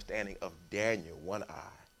prophetic understanding of Daniel, one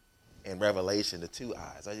eye, and Revelation, the two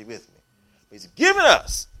eyes. Are you with me? But he's given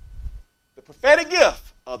us the prophetic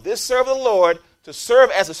gift of this servant of the Lord to serve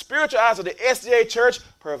as the spiritual eyes of the SDA church,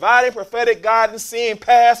 providing prophetic guidance, seeing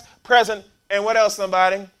past, present, and what else,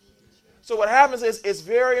 somebody? So what happens is it's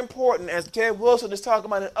very important, as Ted Wilson is talking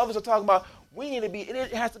about and others are talking about, we need to be,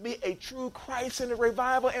 it has to be a true Christ-centered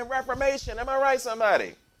revival and reformation. Am I right,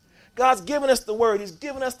 somebody? God's given us the word. He's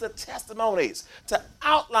given us the testimonies to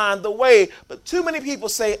outline the way. But too many people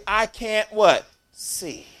say, I can't what?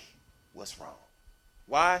 See what's wrong.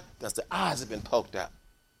 Why? Because the eyes have been poked out.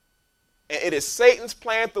 And it is Satan's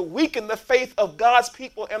plan to weaken the faith of God's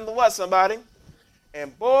people and the what, somebody?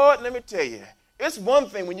 And boy, let me tell you, it's one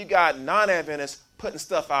thing when you got non-Adventists putting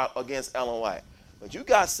stuff out against Ellen White. But you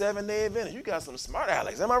got Seventh-day Adventists. You got some smart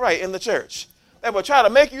alecks, am I right, in the church, that will try to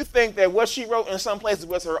make you think that what she wrote in some places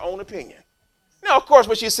was her own opinion. Now, of course,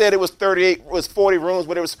 when she said it was 40 rooms,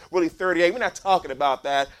 but it was really 38, we're not talking about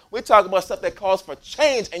that. We're talking about stuff that calls for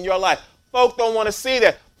change in your life. Folk don't want to see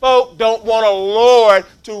that. Folk don't want a Lord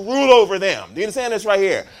to rule over them. Do you understand this right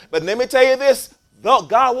here? But let me tell you this.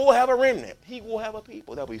 God will have a remnant. He will have a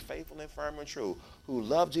people that will be faithful and firm and true, who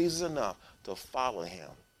love Jesus enough to follow him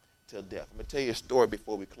till death. I'm going to tell you a story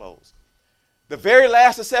before we close. The very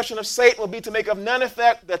last deception of Satan will be to make of none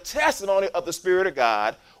effect the testimony of the Spirit of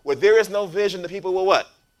God. Where there is no vision, the people will what?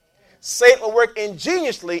 Satan will work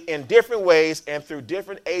ingeniously in different ways and through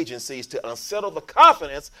different agencies to unsettle the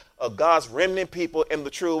confidence of God's remnant people in the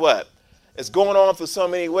true what? It's going on through so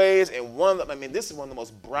many ways. And this is one of the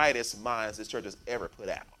most brightest minds this church has ever put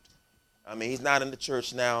out. I mean, he's not in the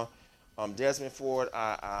church now. Desmond Ford,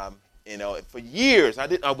 for years,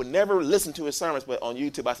 I would never listen to his sermons, but on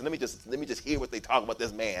YouTube, I said, let me just hear what they talk about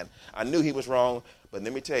this man. I knew he was wrong, but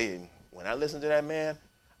let me tell you, when I listened to that man,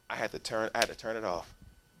 I had to turn it off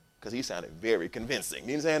because he sounded very convincing.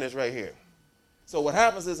 You understand this right here? So what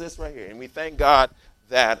happens is this right here, and we thank God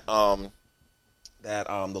that the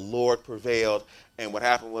Lord prevailed, and what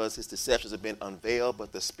happened was his deceptions have been unveiled,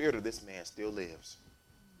 but the spirit of this man still lives.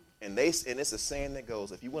 And it's a saying that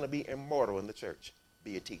goes, if you want to be immortal in the church,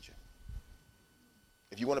 be a teacher.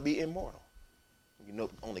 If you want to be immortal, you know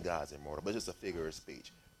only God's immortal, but it's just a figure of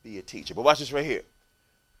speech. Be a teacher. But watch this right here.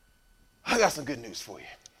 I got some good news for you.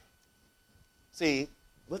 See,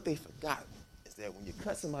 what they forgot is that when you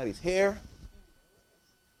cut somebody's hair,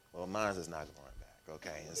 well, mine is not growing back,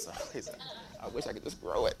 okay? And so I wish I could just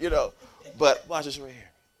grow it, But watch this right here.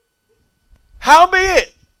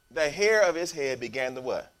 Howbeit, the hair of his head began to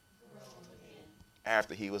what?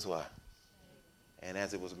 After he was what? And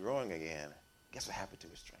as it was growing again, guess what happened to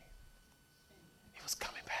his strength? It was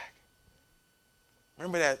coming back.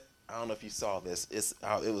 Remember that? I don't know if you saw this. It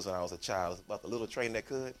was when I was a child. It was about the little train that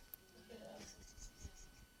could.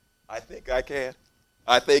 I think I can.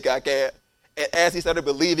 And as he started to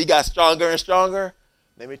believe, he got stronger and stronger.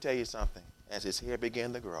 Let me tell you something. As his hair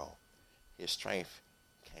began to grow, his strength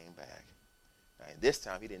came back. And this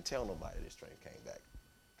time, he didn't tell nobody his strength came back.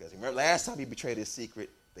 Because remember, last time he betrayed his secret,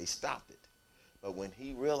 they stopped it. But when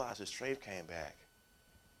he realized his strength came back,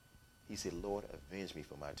 he said, Lord, avenge me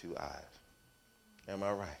for my two eyes. Am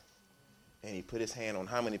I right? And he put his hand on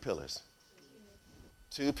how many pillars?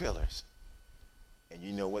 2 pillars. And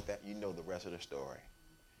you know the rest of the story.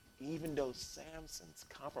 Even though Samson's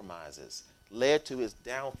compromises led to his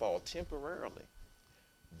downfall temporarily,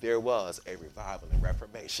 there was a revival and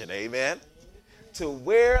reformation. Amen? To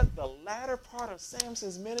where the latter part of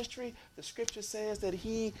Samson's ministry, the scripture says that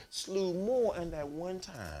he slew more in that one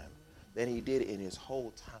time than he did in his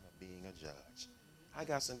whole time of being a judge. I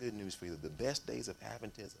got some good news for you. The best days of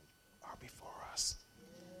Adventism are before us.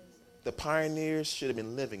 The pioneers should have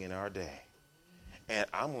been living in our day. And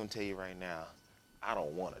I'm going to tell you right now, I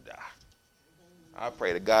don't want to die. I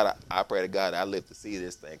pray to God I live to see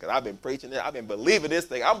this thing, because I've been preaching it. I've been believing this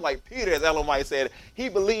thing. I'm like Peter, as Ellen White said. He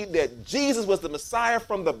believed that Jesus was the Messiah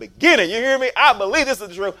from the beginning. You hear me? I believe this is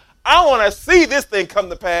the truth. I want to see this thing come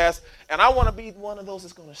to pass, and I want to be one of those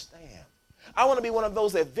that's going to stand. I want to be one of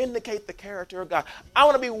those that vindicate the character of God. I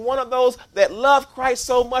want to be one of those that love Christ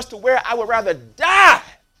so much to where I would rather die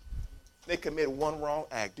than commit one wrong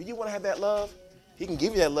act. Do you want to have that love? He can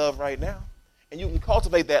give you that love right now. And you can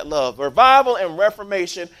cultivate that love. Revival and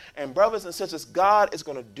reformation. And brothers and sisters, God is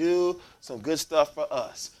going to do some good stuff for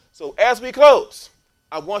us. So as we close,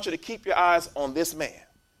 I want you to keep your eyes on this man.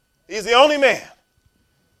 He's the only man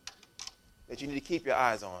that you need to keep your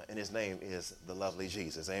eyes on. And his name is the lovely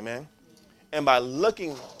Jesus. Amen. And by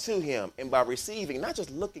looking to him and by receiving, not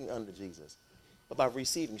just looking unto Jesus, but by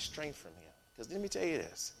receiving strength from him. Because let me tell you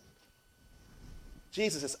this.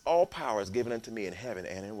 Jesus says, all power is given unto me in heaven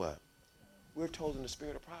and in what? We're told in the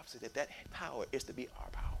spirit of prophecy that that power is to be our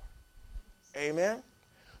power. Amen?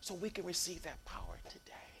 So we can receive that power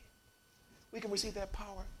today. We can receive that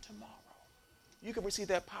power tomorrow. You can receive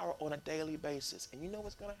that power on a daily basis. And you know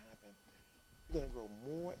what's going to happen? You're going to grow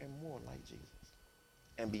more and more like Jesus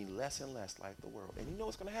and be less and less like the world. And you know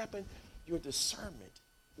what's going to happen? Your discernment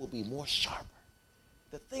will be more sharper.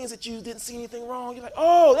 The things that you didn't see anything wrong, you're like,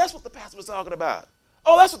 oh, that's what the pastor was talking about.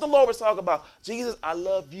 Oh, that's what the Lord was talking about. Jesus, I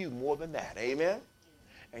love you more than that. Amen?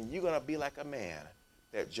 And you're going to be like a man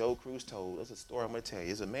that Joe Cruz told. That's a story I'm going to tell you.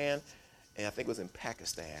 There's a man, and I think it was in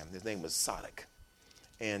Pakistan. His name was Sadiq.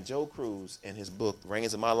 And Joe Cruz, in his book,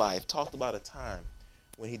 Reigns of My Life, talked about a time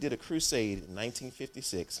when he did a crusade in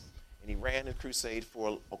 1956. And he ran the crusade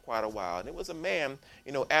for quite a while. And it was a man,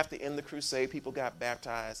 after the end of the crusade, people got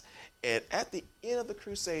baptized. And at the end of the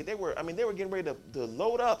crusade, they were getting ready to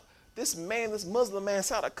load up. This Muslim man,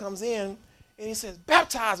 Sadiq, comes in and he says,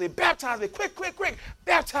 baptize me, quick,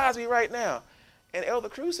 baptize me right now. And Elder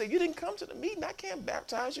Cruz said, you didn't come to the meeting, I can't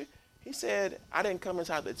baptize you. He said, I didn't come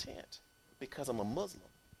inside the tent because I'm a Muslim.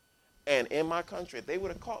 And in my country, if they would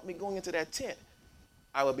have caught me going into that tent,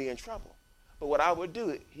 I would be in trouble. But what I would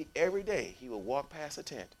do, every day, he would walk past the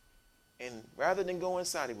tent. And rather than go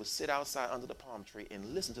inside, he would sit outside under the palm tree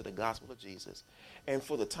and listen to the gospel of Jesus. And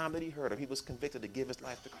for the time that he heard of, he was convicted to give his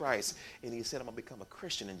life to Christ. And he said, I'm going to become a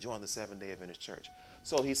Christian and join the Seventh-day Adventist Church.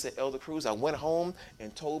 So he said, Elder Cruz, I went home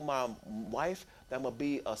and told my wife that I'm going to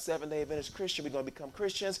be a Seventh-day Adventist Christian. We're going to become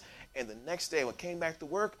Christians. And the next day, when I came back to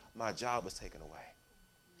work, my job was taken away.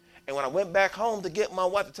 And when I went back home to get my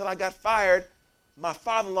wife until I got fired, my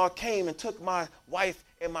father-in-law came and took my wife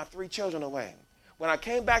and my 3 children away. When I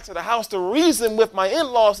came back to the house to reason with my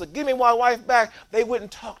in-laws to give me my wife back, they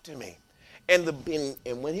wouldn't talk to me. And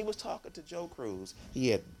when he was talking to Joe Cruz, he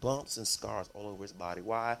had bumps and scars all over his body.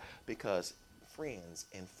 Why? Because friends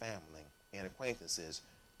and family and acquaintances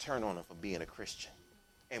turned on him for being a Christian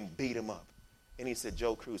and beat him up. And he said,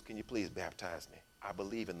 Joe Cruz, can you please baptize me? I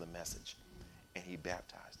believe in the message. And he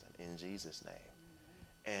baptized him in Jesus' name.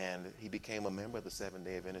 And he became a member of the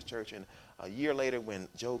Seventh-day Adventist Church. And a year later, when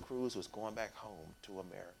Joe Cruz was going back home to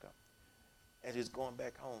America, as he's going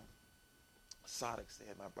back home, Sadiq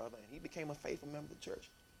said, my brother, and he became a faithful member of the church,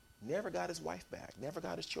 never got his wife back, never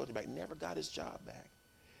got his children back, never got his job back.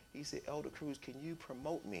 He said, Elder Cruz, can you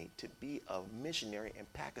promote me to be a missionary in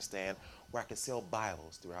Pakistan where I can sell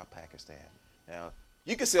Bibles throughout Pakistan? Now,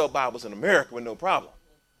 you can sell Bibles in America with no problem.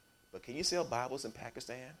 But can you sell Bibles in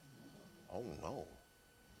Pakistan? Oh, no.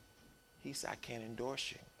 He said, I can't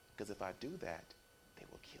endorse you, because if I do that, they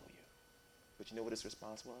will kill you. But you know what his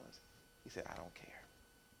response was? He said, I don't care.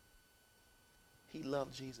 He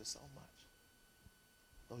loved Jesus so much.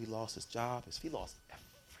 Though he lost his job, he lost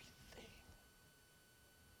everything.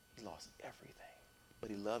 He lost everything.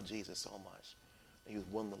 But he loved Jesus so much that he was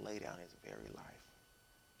willing to lay down his very life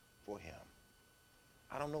for him.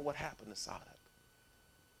 I don't know what happened to Sadiq,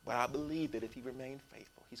 but I believe that if he remained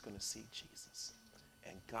faithful, he's going to see Jesus.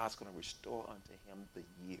 And God's going to restore unto him the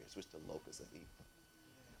years which the locusts have eaten.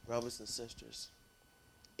 Brothers and sisters,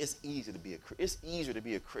 it's easier to be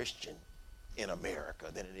a Christian in America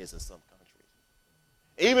than it is in some countries.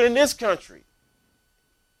 Even in this country,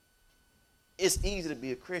 it's easier to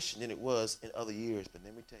be a Christian than it was in other years. But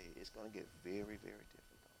let me tell you, it's going to get very, very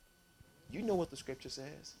difficult. You know what the scripture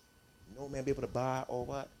says. No man be able to buy or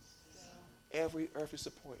what? Every earthly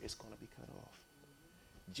support is going to be cut off.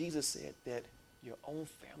 Jesus said that your own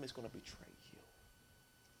family is going to betray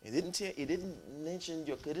you. It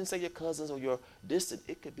didn't say your cousins or your distant.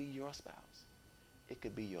 It could be your spouse. It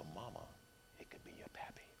could be your mama. It could be your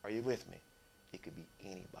pappy. Are you with me? It could be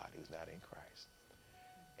anybody who's not in Christ.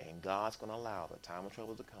 And God's going to allow the time of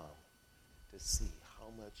trouble to come to see how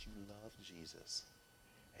much you love Jesus.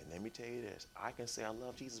 And let me tell you this, I can say I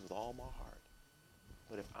love Jesus with all my heart,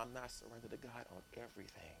 but if I'm not surrendered to God on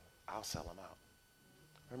everything, I'll sell him out.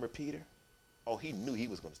 Remember Peter? Oh, he knew he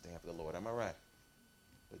was going to stand for the Lord. Am I right?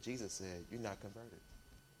 But Jesus said, you're not converted.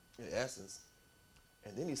 In essence.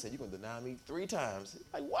 And then he said, you're going to deny me 3 times.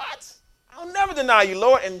 Like, what? I'll never deny you,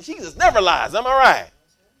 Lord. And Jesus never lies. Am I right?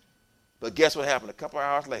 But guess what happened a couple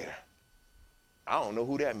hours later? I don't know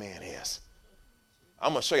who that man is.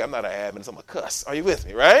 I'm going to show you I'm not an admin, so I'm going to cuss. Are you with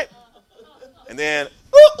me, right? And then,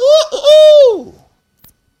 the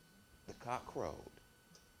cock crowed.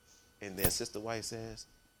 And then Sister White says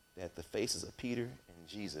that the faces of Peter and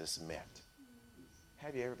Jesus met.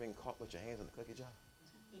 Have you ever been caught with your hands in the cookie jar?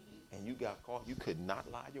 And you got caught, you could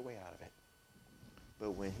not lie your way out of it.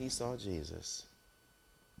 But when he saw Jesus,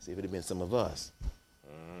 see if it had been some of us,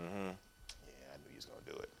 yeah, I knew he was going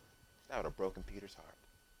to do it. That would have broken Peter's heart.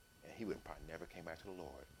 And he would probably never came back to the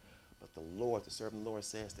Lord. But the Lord, the servant of the Lord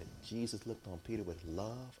says that Jesus looked on Peter with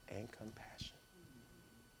love and compassion.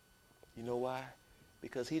 You know why?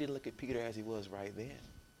 Because he didn't look at Peter as he was right then.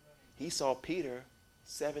 He saw Peter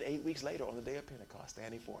 7, 8 weeks later on the day of Pentecost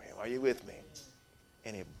standing for him. Are you with me?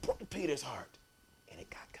 And it broke Peter's heart, and it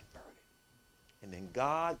got converted. And then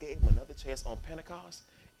God gave him another chance on Pentecost,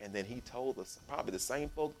 and then he told us, probably the same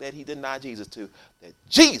folk that he denied Jesus to, that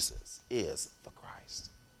Jesus is the Christ.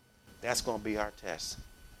 That's going to be our test.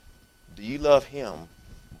 Do you love him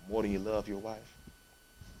more than you love your wife?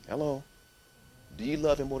 Hello? Do you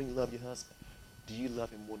love him more than you love your husband? Do you love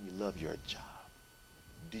him more than you love your job?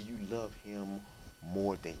 Do you love him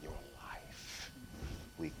more than your life?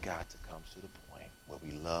 We got to come to the point where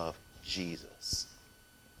we love Jesus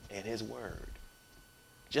and his word,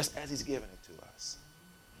 just as he's given it to us,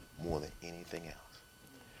 more than anything else.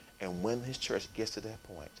 And when his church gets to that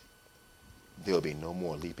point, there'll be no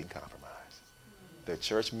more leaping compromise. The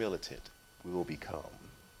church militant will become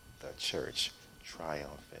the church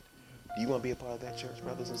triumphant. Do you want to be a part of that church,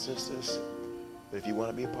 brothers and sisters? But if you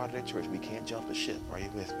want to be a part of that church, we can't jump the ship. Are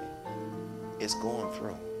you with me? It's going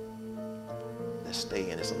through. Let's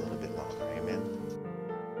stay in this a little bit longer. Amen.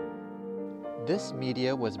 This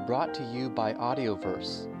media was brought to you by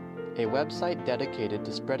Audioverse, a website dedicated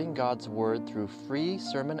to spreading God's word through free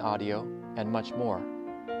sermon audio and much more.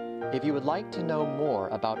 If you would like to know more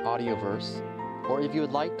about Audioverse, or if you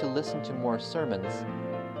would like to listen to more sermons,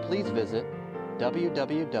 please visit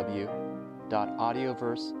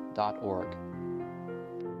www.audioverse.org.